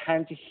lock, or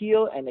hand to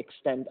heel and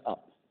extend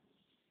up.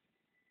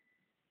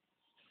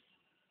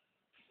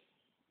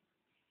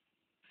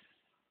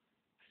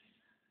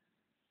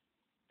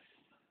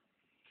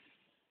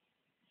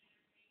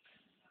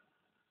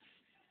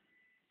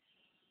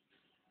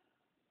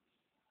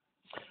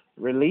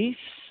 Release.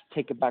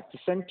 Take it back to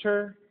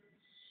center.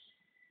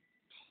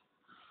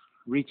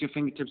 Reach your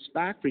fingertips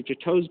back. Reach your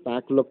toes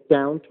back. Look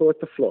down toward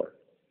the floor.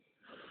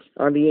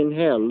 On the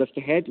inhale, lift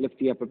the head, lift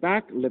the upper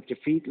back, lift your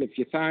feet, lift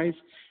your thighs,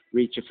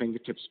 reach your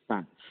fingertips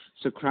back.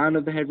 So crown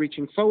of the head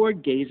reaching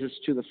forward, gazes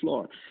to the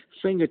floor.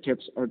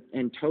 Fingertips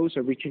and toes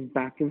are reaching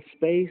back in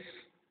space.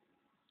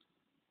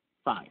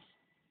 5,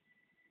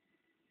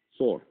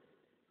 4,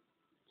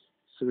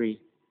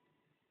 3,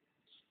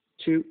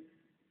 2,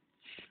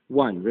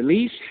 1.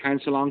 Release,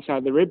 hands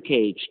alongside the rib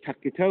cage. Tuck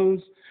your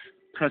toes,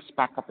 press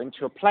back up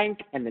into a plank,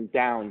 and then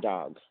down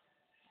dog.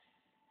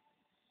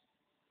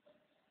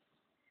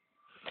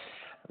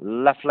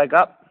 Left leg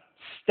up,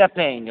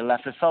 stepping,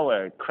 left foot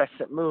forward,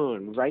 crescent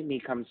moon, right knee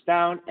comes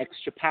down,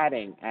 extra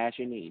padding as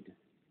you need.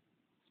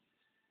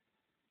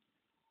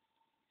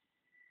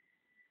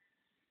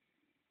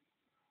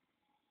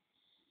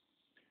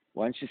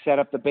 Once you set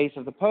up the base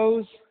of the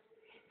pose,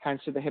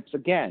 hands to the hips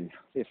again.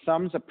 Your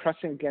thumbs are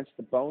pressing against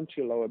the bone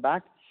to your lower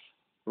back.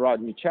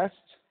 Broaden your chest,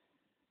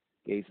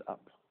 gaze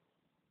up.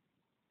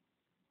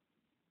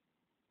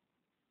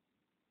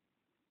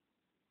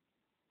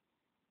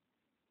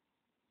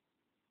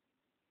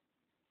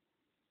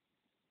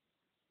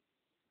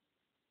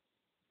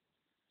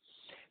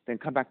 Then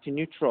come back to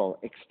neutral.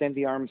 Extend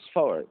the arms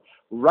forward.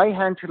 Right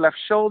hand to left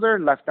shoulder,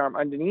 left arm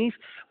underneath.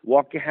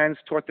 Walk your hands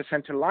toward the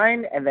center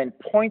line, and then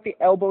point the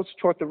elbows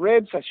toward the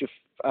ribs as you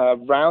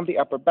round the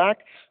upper back,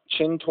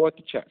 chin toward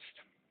the chest.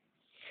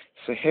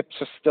 So hips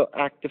are still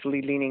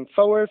actively leaning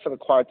forward for the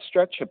quad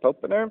stretch, hip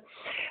opener.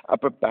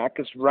 Upper back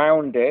is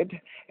rounded,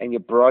 and you're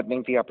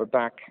broadening the upper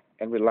back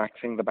and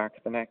relaxing the back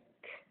of the neck.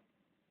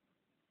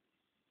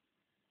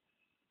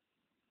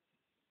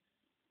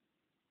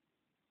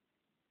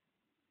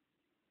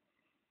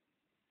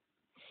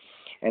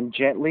 And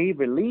gently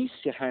release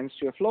your hands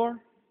to your floor.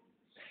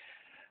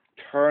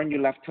 Turn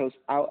your left toes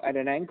out at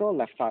an angle.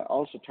 Left thigh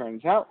also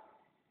turns out.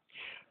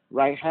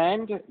 Right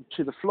hand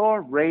to the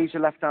floor. Raise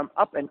your left arm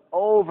up and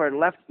over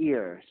left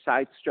ear.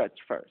 Side stretch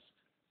first.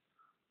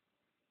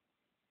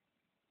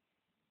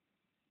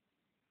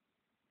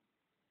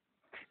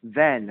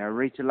 Then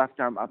reach your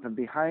left arm up and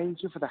behind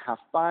you for the half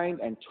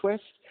bind and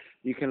twist.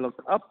 You can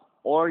look up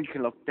or you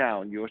can look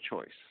down, your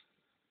choice.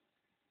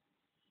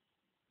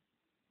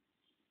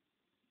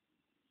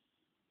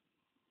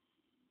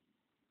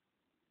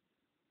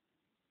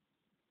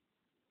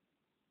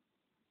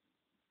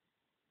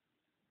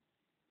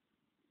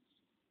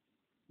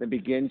 Then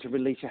begin to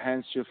release your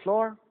hands to your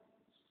floor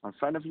in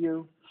front of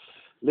you.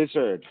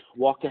 Lizard,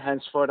 walk your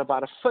hands forward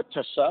about a foot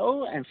or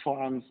so and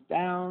forearms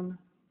down.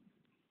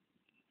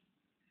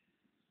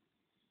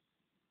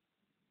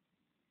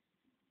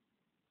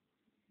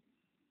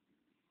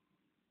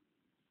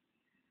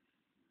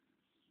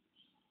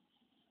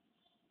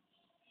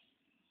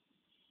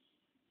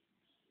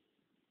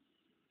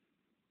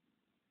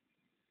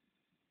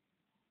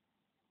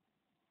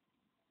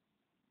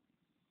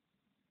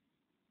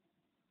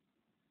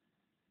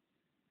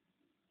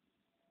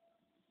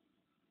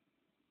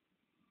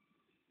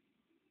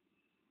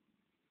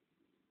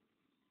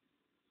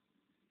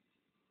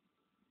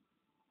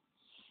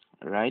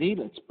 Alrighty,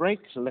 let's break.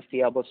 So lift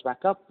the elbows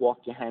back up, walk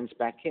your hands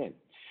back in.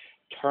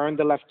 Turn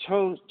the left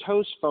toes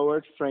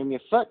forward, frame your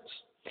foot.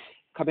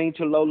 Coming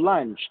to low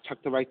lunge, tuck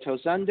the right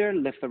toes under,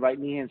 lift the right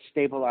knee and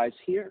stabilize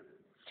here.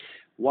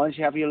 Once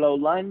you have your low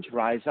lunge,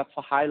 rise up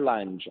for high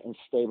lunge and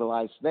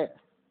stabilize there.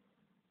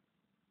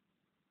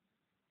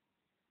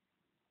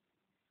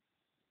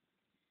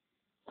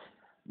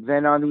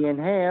 Then on the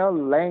inhale,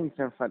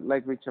 lengthen front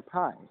leg, reach up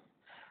high.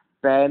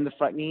 Bend the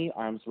front knee,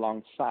 arms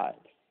alongside.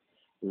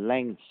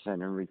 Lengthen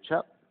and reach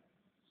up.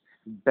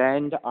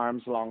 Bend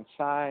arms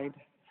alongside.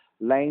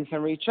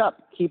 Lengthen, reach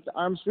up. Keep the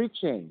arms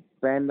reaching.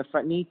 Bend the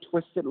front knee,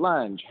 twisted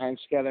lunge. Hands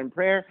together in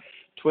prayer.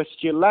 Twist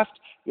to your left.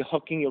 You're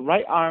hooking your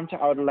right arm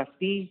to outer left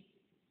knee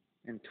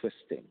and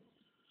twisting.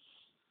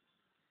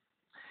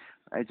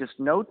 I just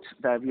note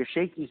that if you're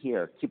shaky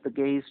here, keep the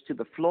gaze to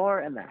the floor,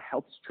 and that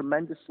helps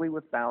tremendously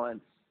with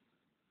balance.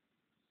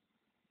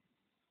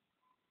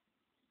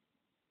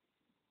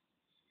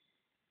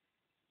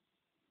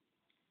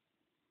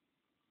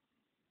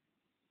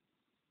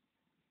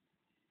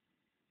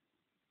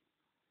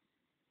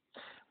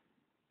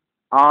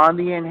 On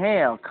the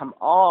inhale, come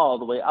all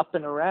the way up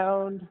and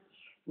around,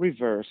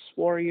 reverse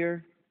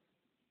warrior,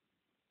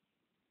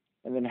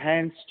 and then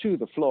hands to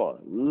the floor.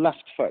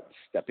 Left foot,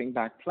 stepping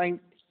back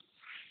plank.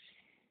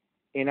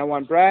 Inhale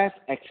one breath,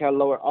 exhale,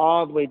 lower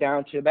all the way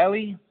down to your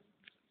belly.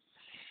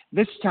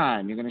 This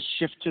time, you're going to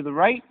shift to the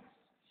right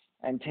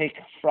and take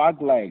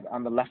frog leg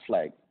on the left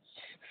leg.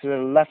 So the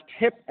left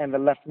hip and the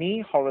left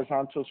knee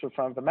horizontal to the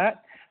front of the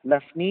mat.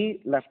 Left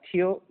knee, left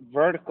heel,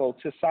 vertical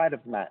to the side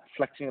of the mat,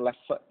 flexing your left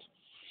foot.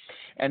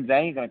 And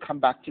then you're going to come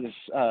back to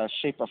this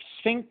shape of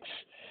Sphinx.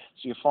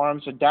 So your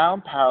forearms are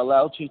down,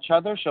 parallel to each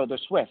other,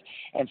 shoulders swift.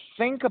 And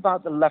think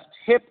about the left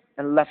hip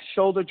and left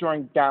shoulder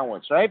drawing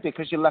downwards, right?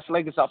 Because your left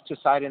leg is off to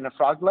the side in a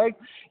frog leg,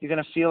 you're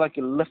going to feel like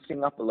you're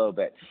lifting up a little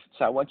bit.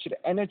 So I want you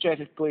to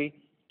energetically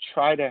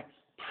try to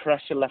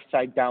press your left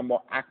side down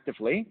more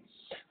actively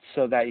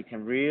so that you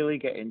can really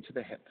get into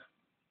the hip.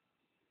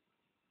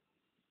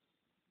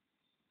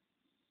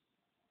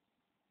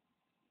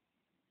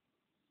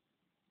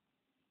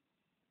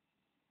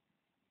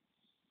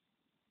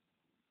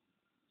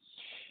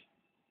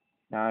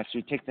 Now, as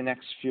you take the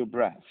next few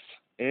breaths,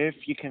 if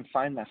you can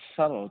find that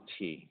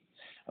subtlety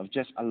of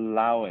just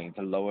allowing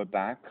the lower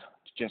back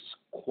to just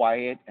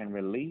quiet and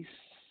release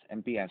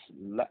and be as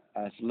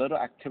little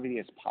activity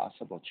as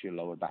possible to your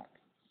lower back.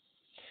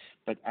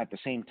 But at the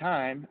same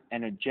time,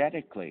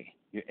 energetically,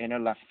 your inner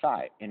left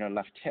thigh, inner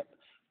left hip,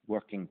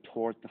 working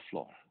toward the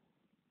floor.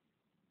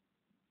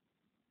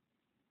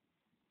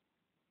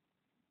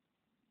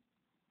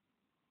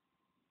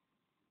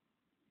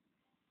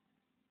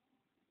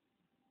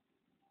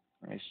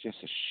 It's just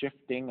a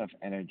shifting of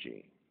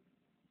energy.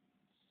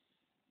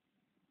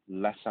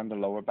 Less on the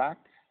lower back,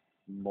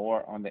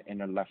 more on the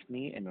inner left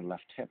knee, inner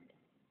left hip.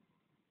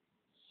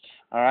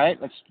 All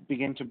right, let's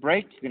begin to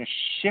break. You're going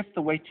to shift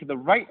the weight to the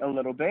right a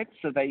little bit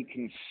so that you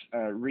can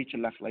reach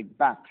your left leg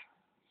back.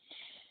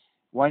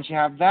 Once you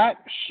have that,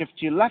 shift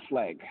to your left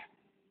leg.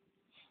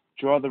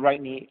 Draw the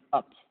right knee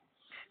up.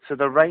 So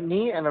the right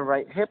knee and the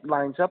right hip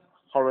lines up,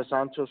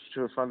 horizontal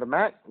to the front of the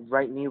mat.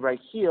 Right knee, right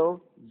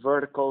heel,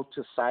 vertical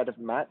to side of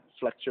the mat.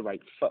 Flex your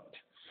right foot.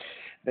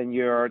 Then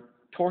your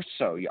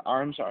torso, your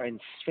arms are in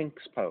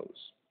Sphinx pose.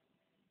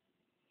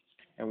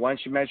 And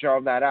once you measure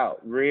all that out,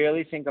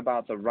 really think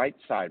about the right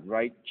side,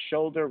 right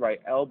shoulder,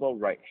 right elbow,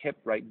 right hip,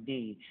 right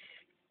knee,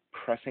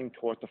 pressing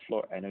toward the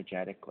floor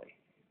energetically.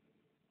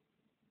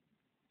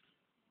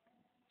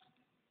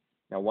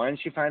 Now, once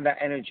you find that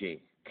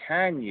energy,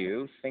 can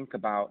you think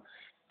about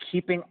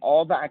keeping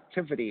all the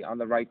activity on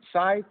the right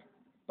side,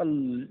 but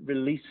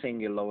releasing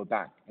your lower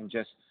back and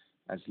just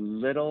as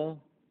little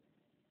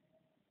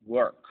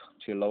work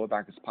to your lower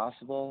back as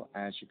possible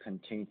as you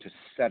continue to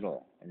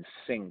settle and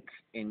sink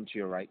into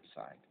your right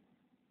side?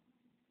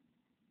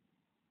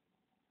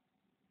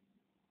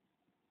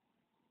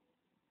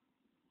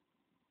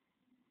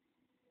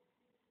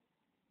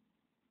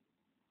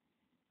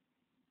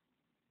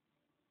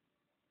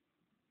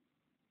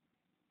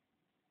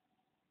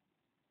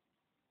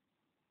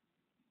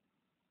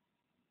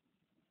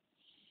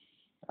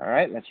 All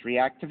right, let's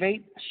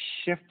reactivate.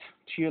 Shift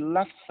to your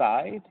left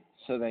side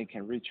so that you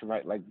can reach your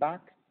right leg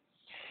back.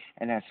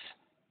 And as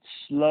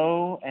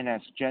slow and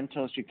as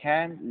gentle as you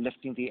can,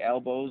 lifting the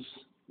elbows,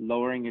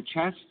 lowering your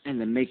chest, and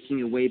then making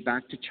your way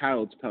back to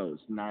child's pose.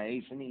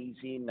 Nice and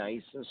easy,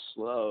 nice and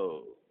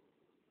slow.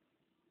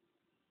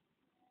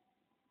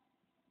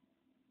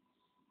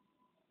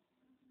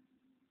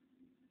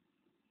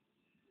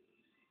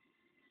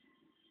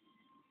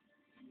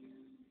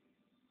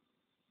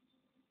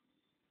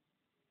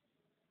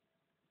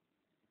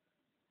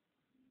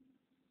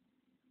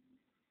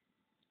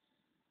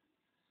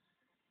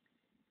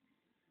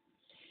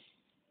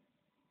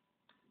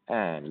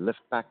 And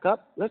lift back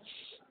up. Let's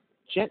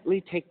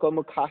gently take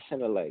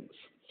Gomukhasana legs.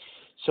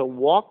 So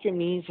walk your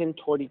knees in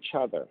toward each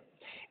other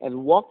and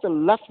walk the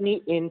left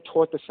knee in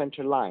toward the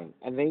center line.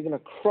 And then you're going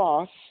to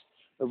cross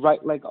the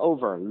right leg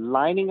over,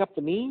 lining up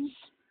the knees.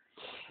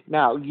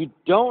 Now, you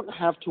don't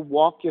have to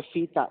walk your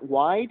feet that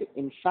wide.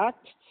 In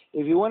fact,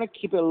 if you want to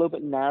keep it a little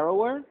bit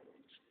narrower,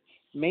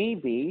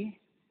 maybe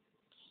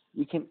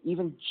you can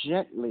even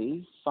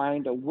gently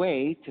find a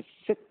way to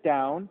sit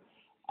down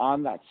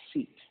on that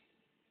seat.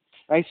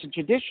 Right? So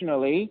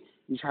traditionally,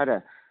 you try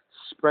to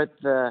spread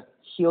the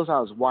heels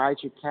out as wide as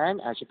you can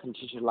as you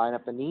continue to line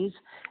up the knees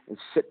and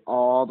sit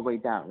all the way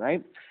down,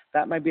 right?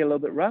 That might be a little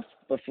bit rough,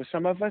 but for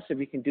some of us, if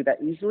you can do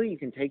that easily, you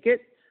can take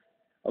it.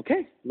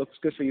 Okay, looks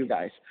good for you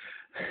guys.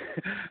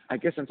 I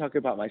guess I'm talking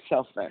about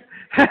myself then.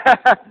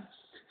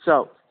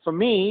 So for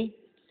me,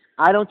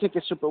 I don't take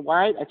it super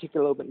wide. I take it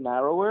a little bit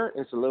narrower.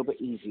 It's a little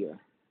bit easier.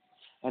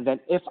 And then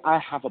if I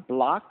have a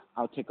block,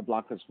 I'll take a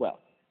block as well.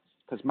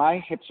 Because my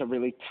hips are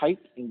really tight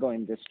in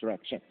going this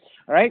direction.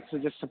 All right, so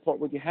just support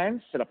with your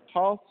hands, sit up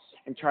tall,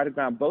 and try to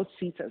ground both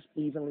feet as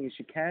evenly as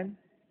you can.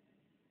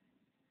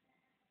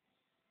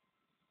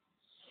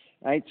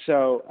 All right,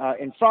 so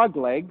in frog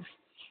legs,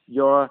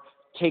 you're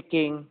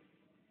taking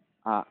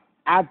uh,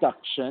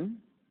 adduction,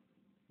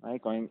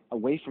 right, going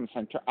away from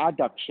center,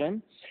 adduction,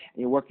 and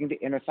you're working the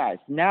inner thighs.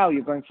 Now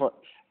you're going for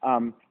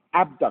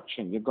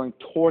abduction. You're going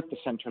toward the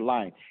center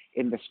line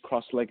in this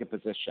cross-legged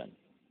position.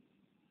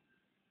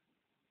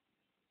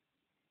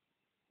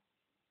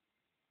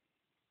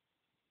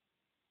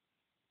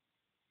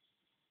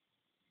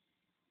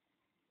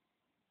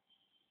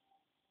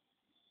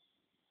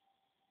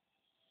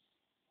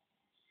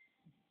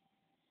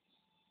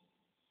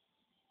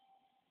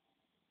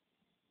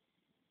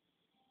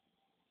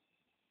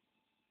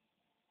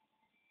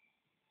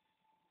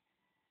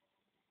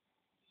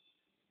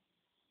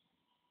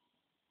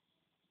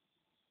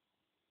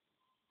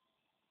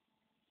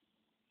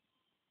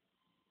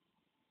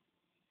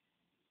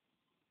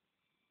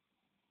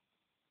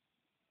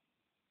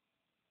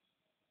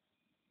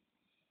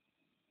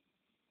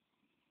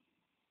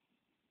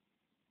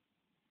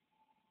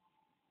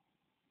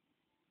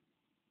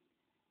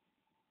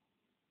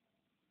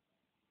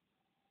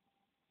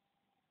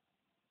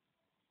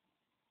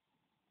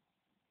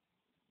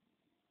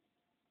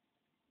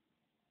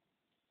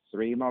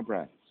 Three more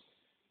breaths.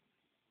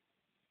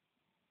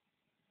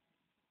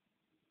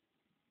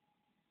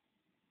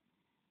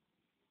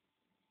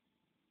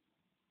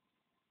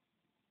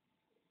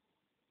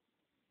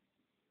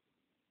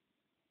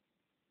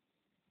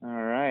 All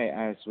right,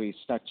 as we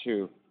start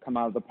to come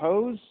out of the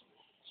pose,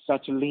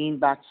 start to lean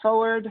back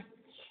forward,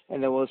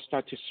 and then we'll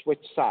start to switch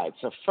sides.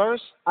 So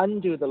first,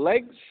 undo the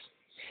legs.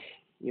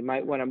 You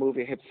might want to move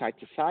your hips side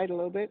to side a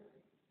little bit.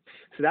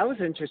 So that was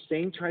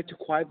interesting. Try to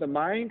quiet the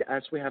mind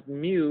as we have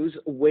Muse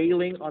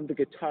wailing on the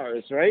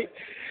guitars, right?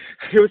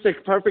 It was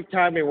like perfect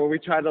timing when we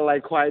try to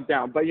like quiet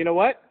down. But you know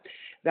what?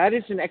 That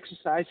is an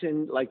exercise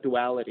in like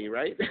duality,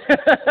 right?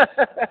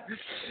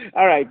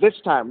 All right, this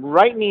time,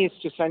 right knee is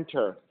to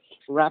center.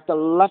 Wrap the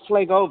left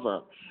leg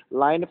over.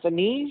 Line up the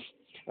knees,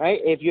 right?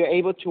 If you're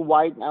able to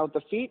widen out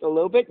the feet a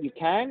little bit, you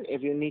can.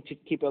 If you need to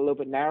keep it a little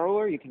bit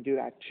narrower, you can do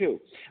that too.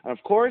 And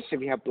of course,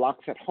 if you have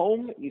blocks at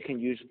home, you can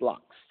use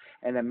blocks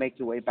and then make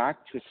your way back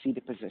to a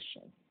seated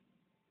position.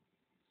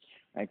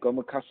 Right,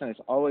 Gomukhasana has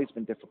always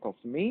been difficult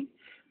for me,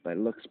 but it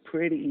looks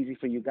pretty easy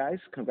for you guys.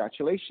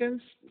 Congratulations.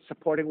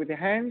 Supporting with your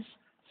hands,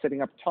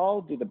 sitting up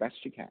tall, do the best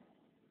you can.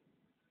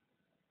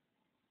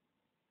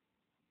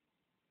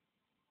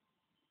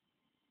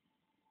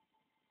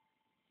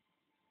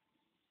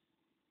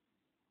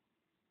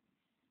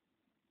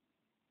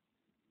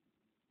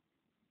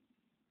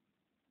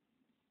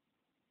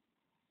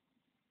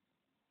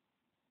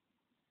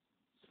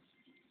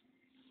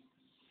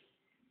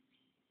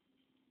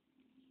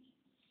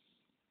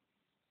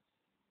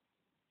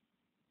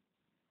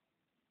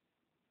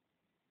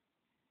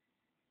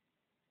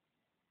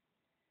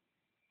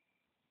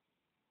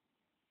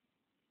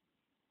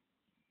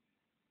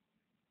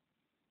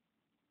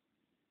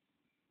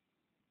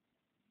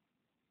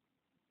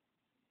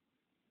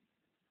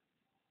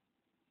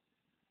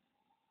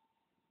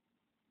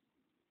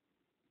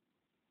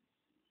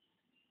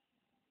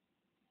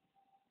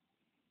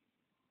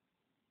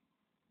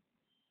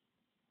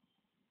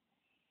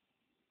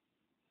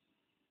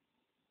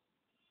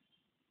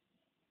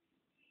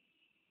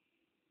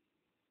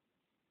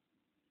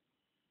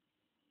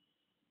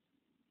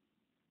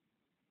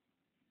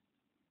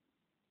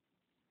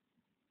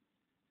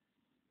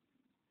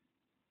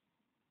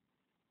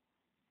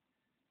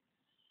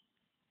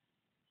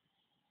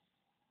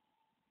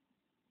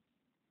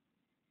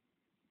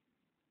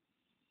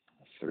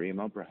 Three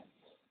more breaths.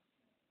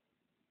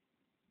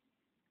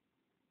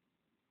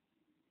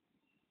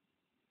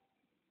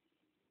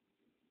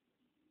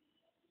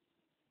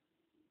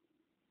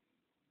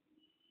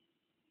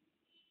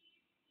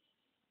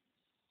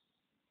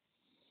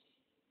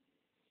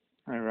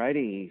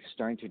 Alrighty,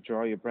 starting to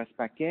draw your breath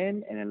back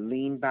in and then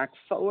lean back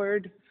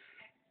forward.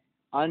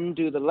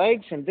 Undo the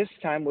legs, and this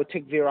time we'll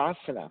take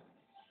Virasana.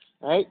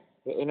 Right?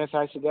 The inner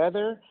thighs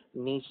together,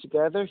 knees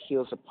together,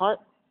 heels apart.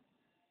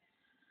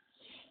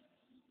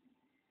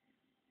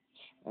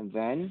 And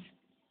then,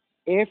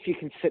 if you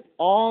can sit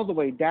all the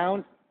way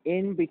down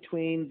in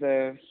between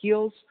the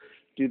heels,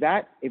 do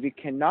that. If you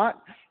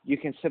cannot, you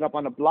can sit up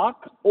on a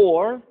block,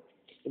 or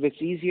if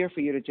it's easier for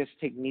you to just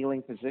take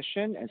kneeling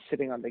position and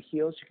sitting on the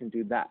heels, you can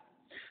do that.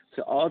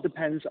 So all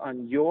depends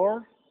on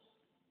your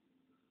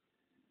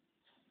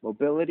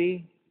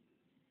mobility,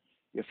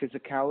 your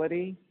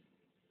physicality.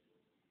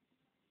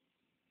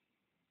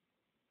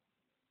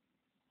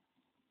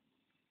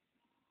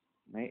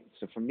 Right?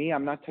 So for me,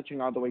 I'm not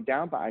touching all the way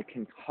down, but I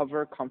can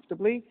hover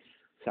comfortably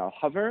So I'll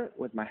hover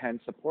with my hands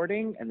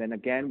supporting, and then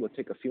again, we'll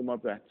take a few more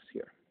breaths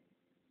here.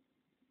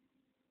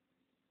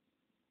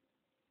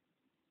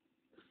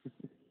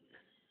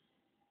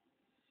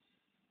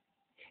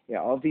 Yeah,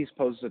 all these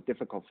poses are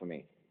difficult for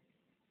me.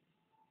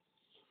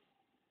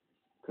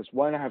 Because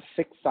one, I have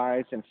thick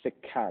thighs and thick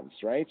calves,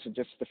 right? So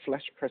just the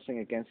flesh pressing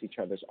against each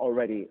other is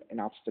already an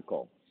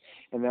obstacle.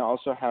 And then I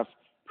also have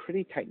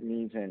pretty tight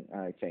knees, and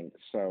I think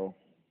so.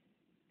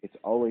 It's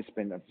always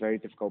been a very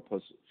difficult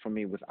pose for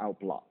me without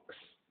blocks.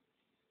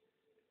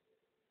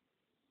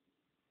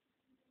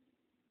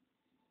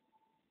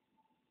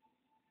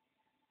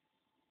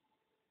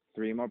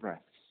 3 more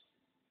breaths.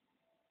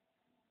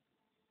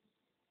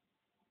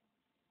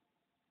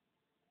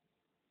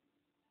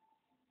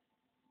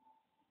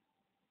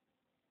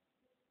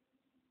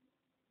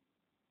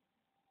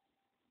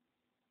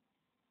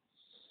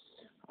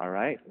 All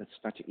right, let's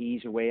start to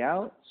ease your way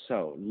out.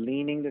 So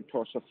leaning the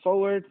torso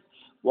forward,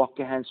 walk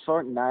your hands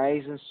forward,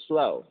 nice and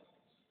slow.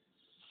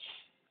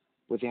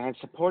 With your hands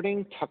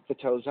supporting, tuck the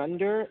toes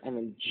under, and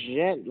then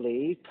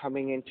gently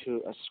coming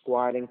into a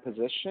squatting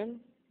position.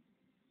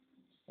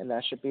 And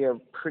that should be a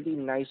pretty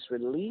nice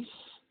release.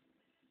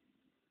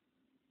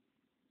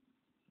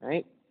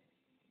 Right?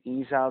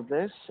 Ease out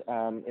this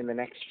in the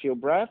next few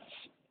breaths.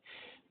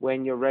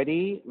 When you're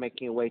ready,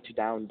 making your way to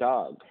down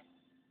dog.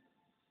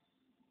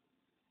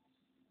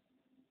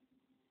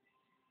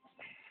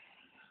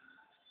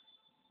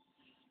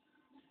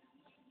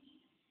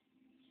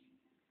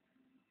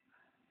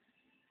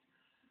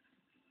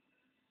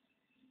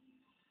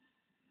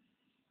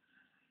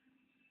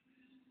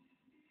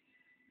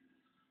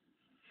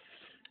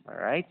 All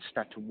right,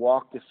 start to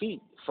walk your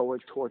feet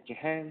forward toward your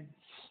hands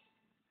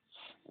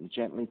and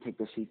gently take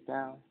the feet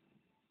down.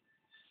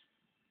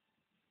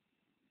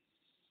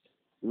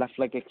 Left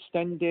leg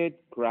extended,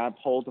 grab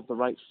hold of the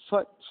right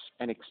foot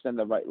and extend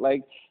the right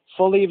leg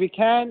fully if you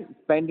can,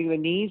 bending the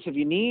knees if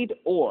you need,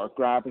 or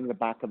grabbing the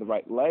back of the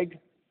right leg.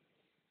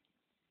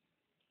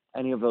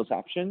 Any of those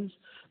options.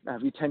 Now,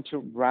 if you tend to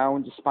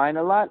round the spine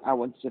a lot, I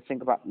want you to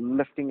think about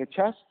lifting your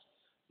chest,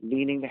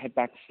 leaning the head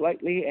back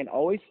slightly, and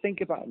always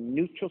think about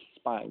neutral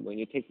spine when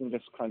you're taking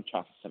this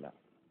Kranchasana.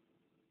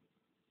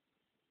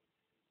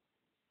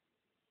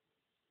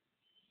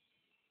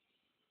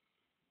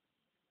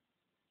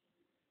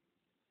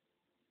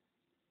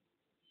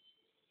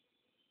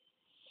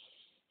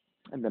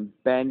 And then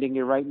bending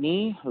your right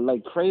knee,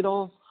 leg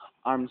cradle,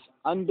 arms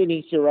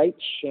underneath your right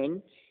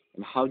shin,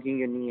 and hugging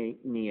your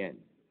knee in,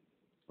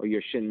 or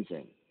your shins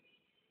in.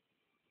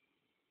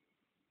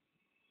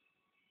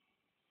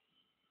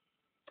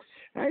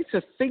 All right,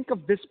 so think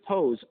of this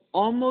pose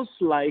almost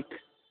like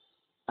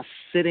a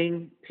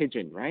sitting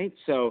pigeon, right?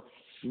 So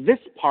this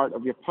part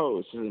of your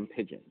pose is in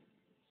pigeon.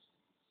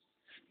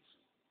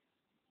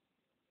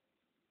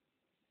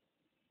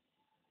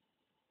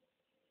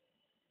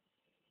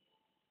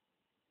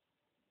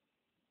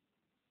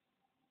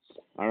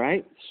 All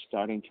right,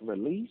 starting to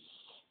release.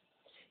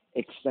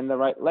 Extend the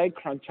right leg,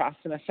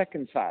 Kranchasana,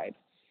 second side.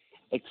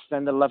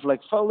 Extend the left leg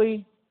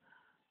fully,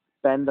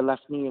 bend the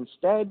left knee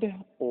instead,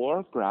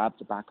 or grab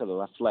the back of the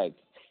left leg.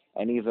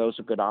 Any of those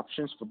are good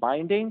options for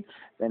binding.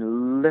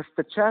 Then lift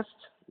the chest,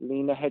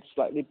 lean the head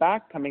slightly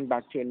back, coming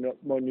back to a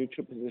more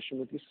neutral position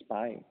with your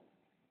spine.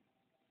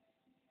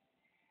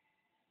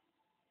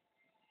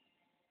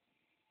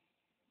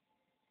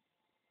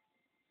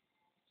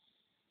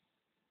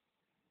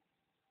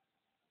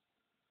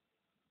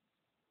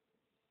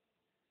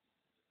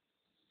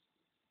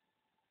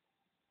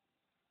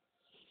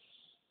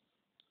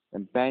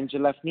 Then bend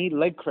your left knee,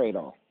 leg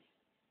cradle,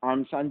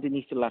 arms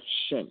underneath the left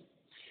shin.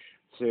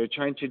 So you're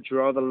trying to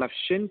draw the left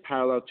shin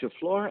parallel to the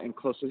floor and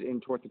closer in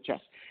toward the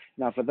chest.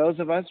 Now, for those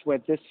of us where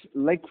this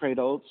leg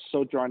cradle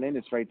so drawn in,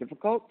 it's very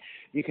difficult,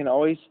 you can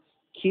always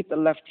keep the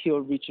left heel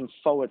reaching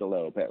forward a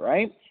little bit,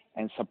 right?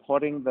 And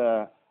supporting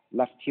the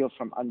left heel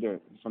from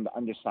the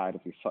underside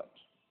of your foot,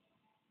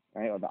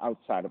 right? Or the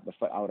outside of the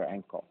foot, outer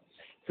ankle.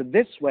 So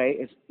this way,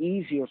 it's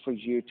easier for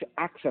you to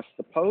access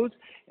the pose,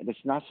 and it's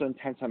not so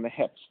intense on the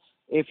hips.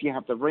 If you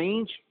have the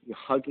range, you're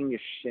hugging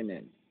your shin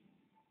in.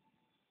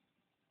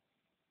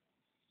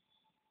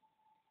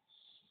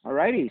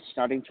 Alrighty,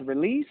 starting to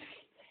release.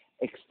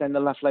 Extend the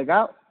left leg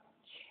out.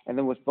 And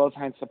then with both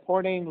hands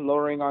supporting,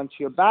 lowering onto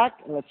your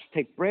back. And let's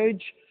take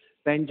bridge.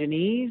 Bend your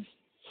knees.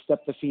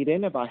 Step the feet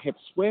in about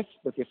hips width.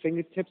 With your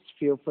fingertips,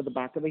 feel for the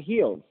back of the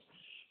heels.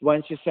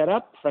 Once you're set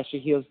up, press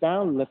your heels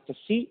down, lift the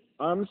seat.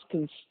 Arms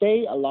can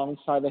stay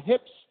alongside the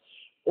hips.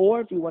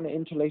 Or if you want to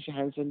interlace your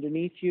hands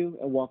underneath you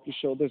and walk your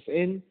shoulders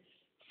in,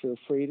 feel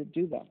free to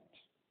do that.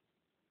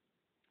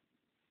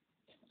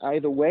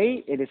 Either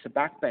way, it is a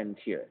back bend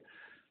here,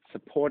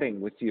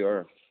 supporting with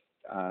your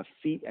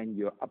feet and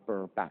your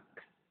upper back.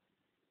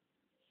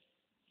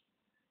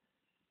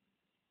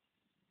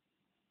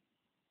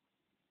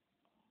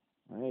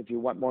 Right, if you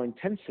want more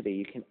intensity,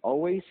 you can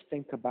always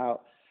think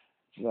about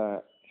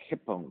the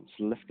hip bones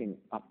lifting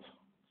up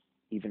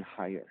even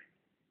higher,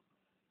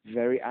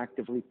 very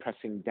actively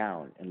pressing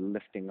down and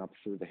lifting up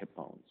through the hip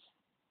bones.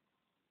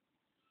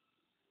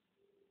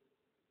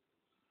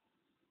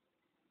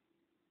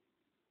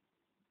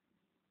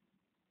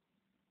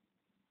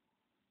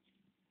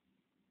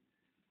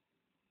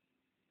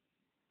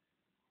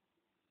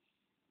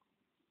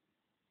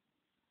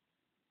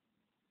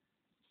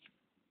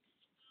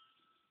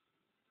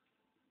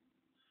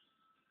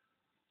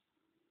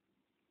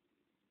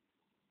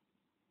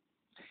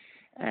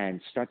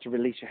 And start to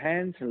release your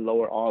hands and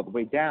lower all the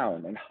way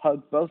down and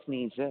hug both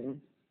knees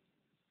in.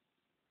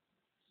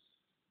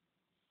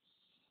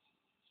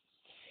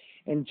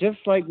 And just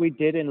like we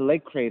did in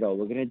leg cradle,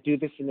 we're going to do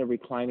this in a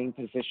reclining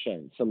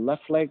position. So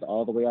left leg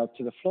all the way out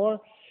to the floor.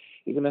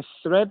 You're going to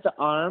thread the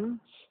arms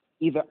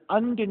either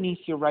underneath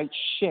your right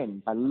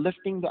shin by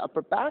lifting the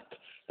upper back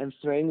and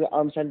threading the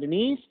arms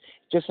underneath,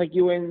 just like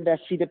you were in that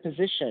seated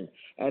position.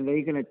 And then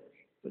you're going to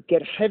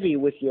get heavy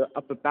with your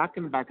upper back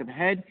and the back of the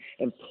head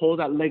and pull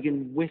that leg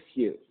in with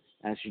you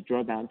as you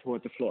draw down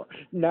toward the floor.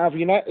 Now, if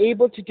you're not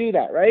able to do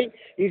that, right,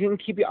 you can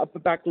keep your upper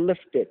back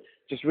lifted.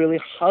 Just really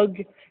hug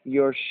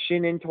your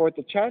shin in toward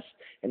the chest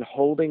and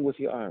holding with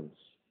your arms.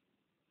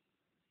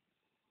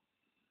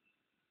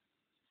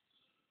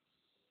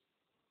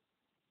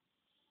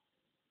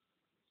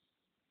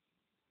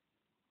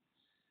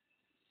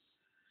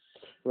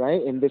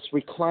 Right, in this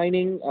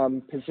reclining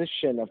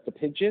position of the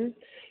pigeon.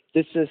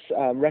 This is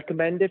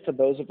recommended for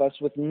those of us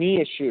with knee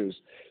issues.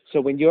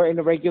 So when you're in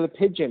a regular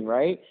pigeon,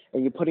 right,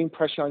 and you're putting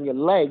pressure on your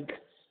leg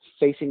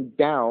facing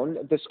down,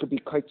 this could be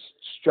quite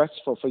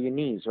stressful for your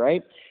knees,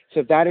 right? So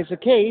if that is the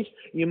case,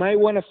 you might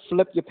want to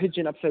flip your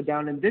pigeon upside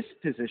down in this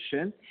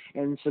position,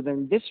 and so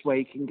then this way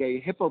you can get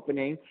your hip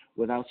opening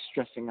without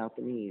stressing out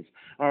the knees.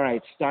 All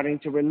right, starting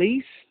to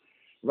release.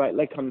 Right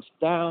leg comes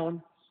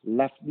down,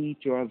 left knee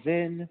draws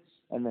in,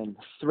 and then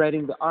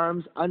threading the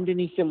arms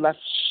underneath your left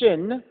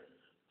shin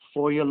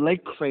for your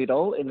leg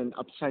cradle in an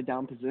upside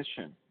down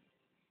position.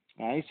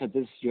 All right, so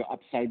this is your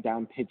upside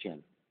down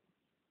pigeon.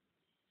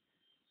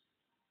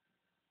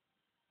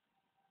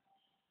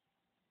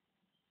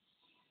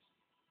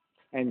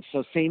 And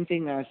so same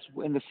thing as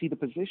in the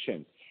seated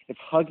position. If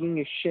hugging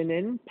your shin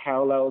in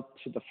parallel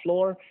to the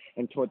floor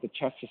and toward the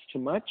chest is too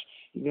much,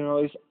 you can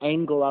always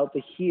angle out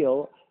the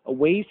heel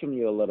away from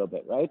you a little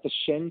bit, right? The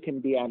shin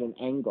can be at an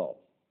angle.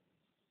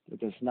 It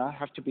does not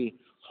have to be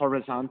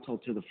horizontal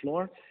to the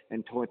floor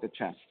and toward the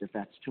chest if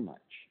that's too much.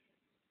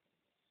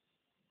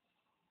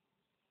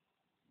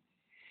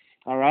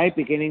 All right,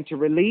 beginning to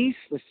release.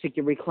 Let's take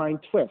a reclined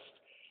twist.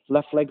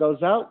 Left leg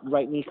goes out,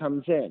 right knee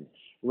comes in.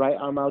 Right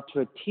arm out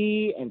to a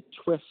T and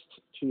twist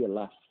to your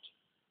left.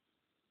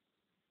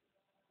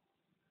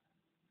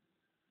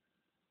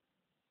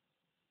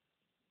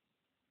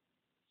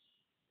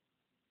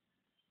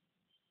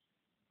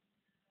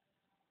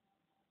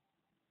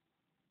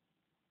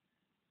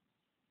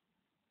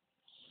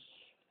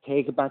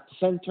 Take it back to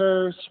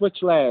center, switch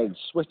legs,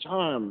 switch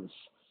arms,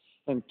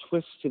 and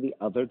twist to the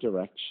other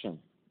direction.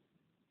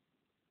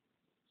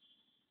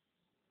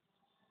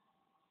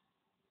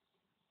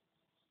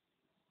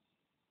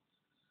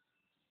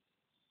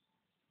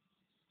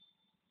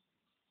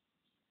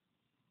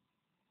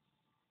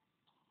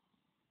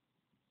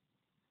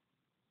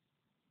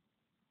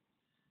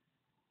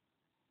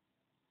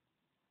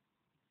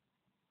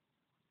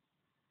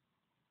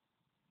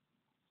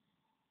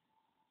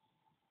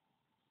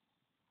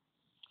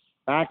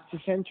 Back to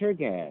center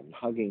again,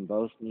 hugging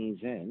both knees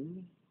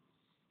in.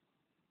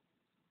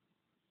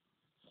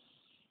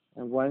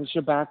 And once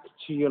you're back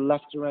to your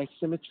left and right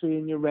symmetry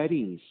and you're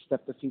ready,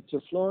 step the feet to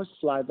the floor,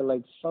 slide the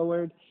legs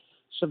forward.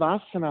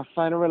 Shavasana,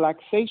 final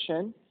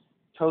relaxation.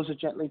 Toes are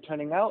gently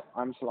turning out,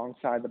 arms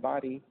alongside the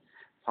body,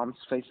 palms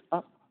face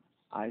up,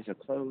 eyes are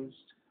closed,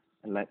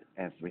 and let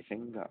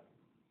everything go.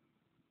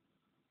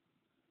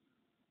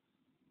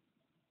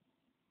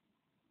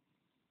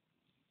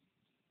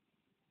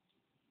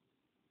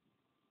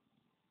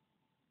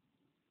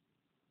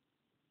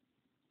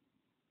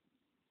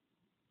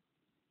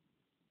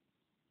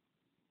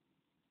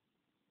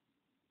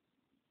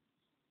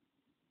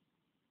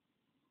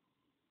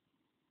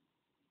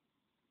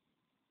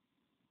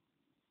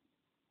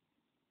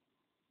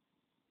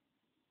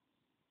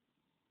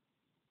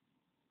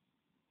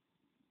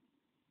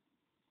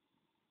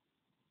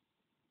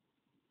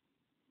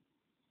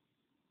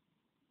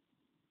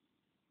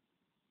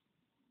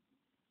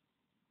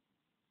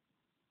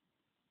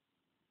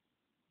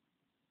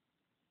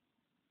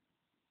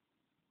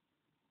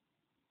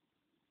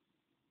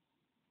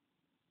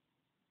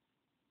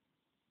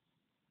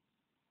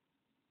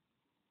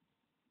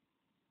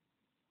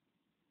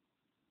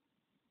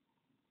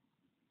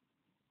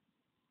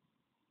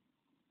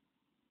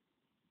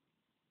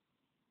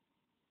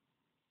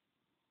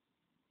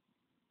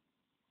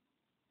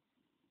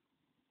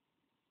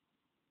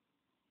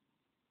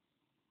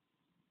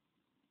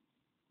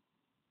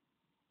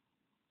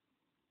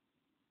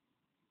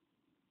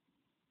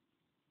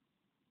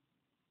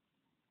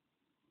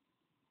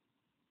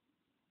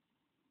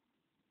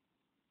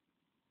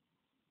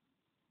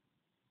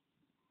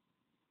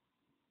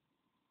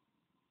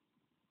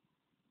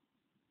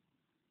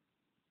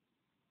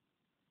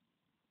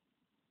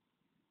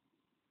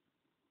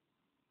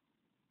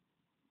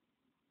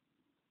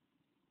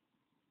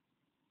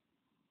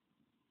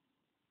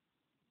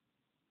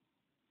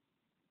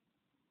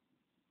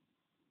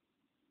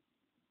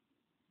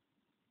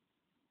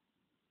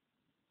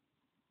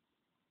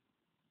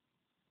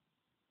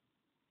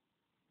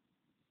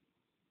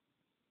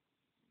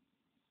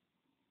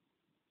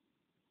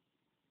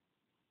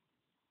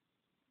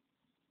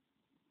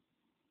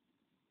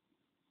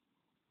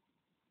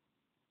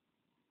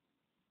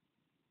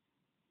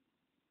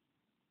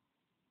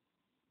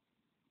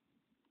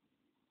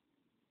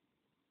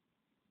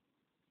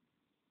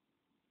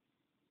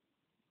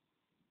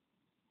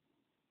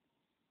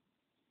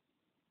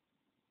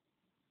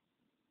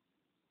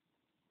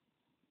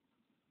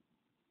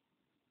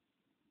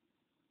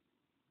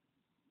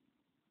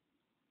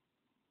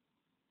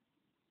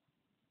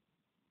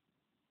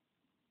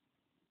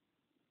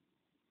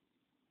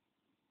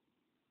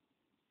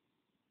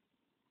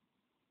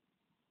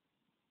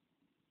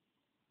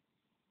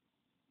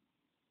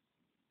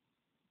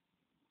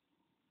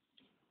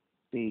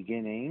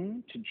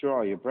 Beginning to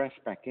draw your breath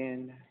back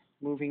in,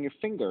 moving your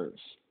fingers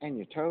and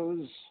your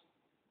toes.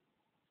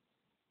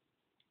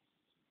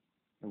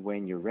 And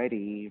when you're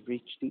ready,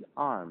 reach the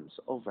arms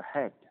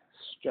overhead,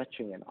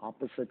 stretching in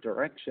opposite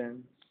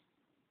directions.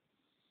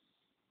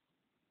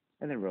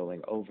 And then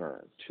rolling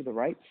over to the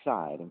right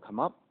side and come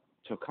up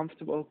to a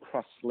comfortable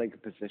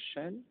cross-legged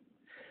position.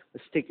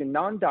 Let's take a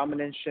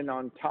non-domination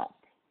on top.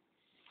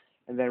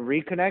 And then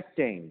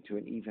reconnecting to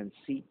an even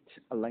seat,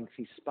 a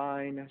lengthy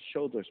spine,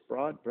 shoulders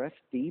broad, breath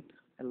deep,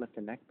 and let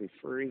the neck be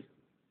free.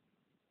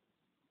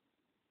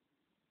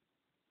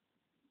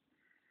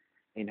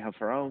 Inhale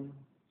for Om.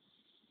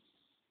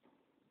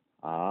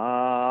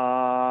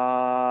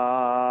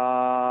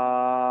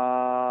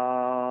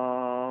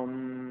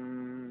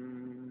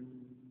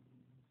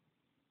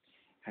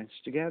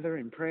 Hands together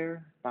in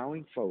prayer,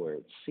 bowing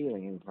forward,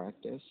 sealing in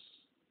practice.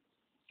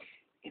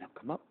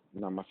 Come up.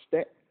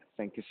 Namaste.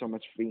 Thank you so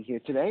much for being here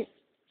today.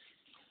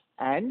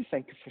 And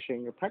thank you for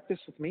sharing your practice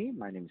with me.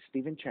 My name is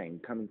Stephen Chang,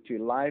 coming to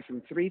you live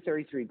from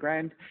 333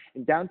 Grand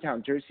in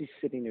downtown Jersey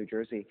City, New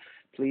Jersey.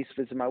 Please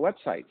visit my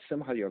website,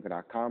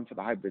 simhayoga.com, for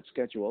the hybrid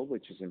schedule,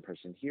 which is in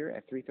person here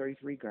at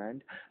 333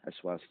 Grand, as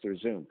well as through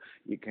Zoom.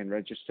 You can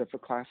register for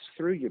class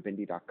through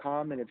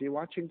ubindi.com, and if you're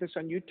watching this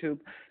on YouTube,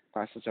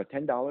 classes are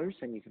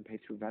 $10, and you can pay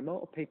through Venmo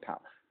or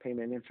PayPal.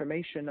 Payment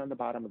information on the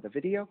bottom of the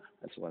video,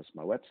 as well as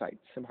my website,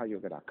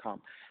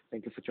 simhayoga.com.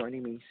 Thank you for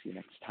joining me. See you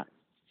next time.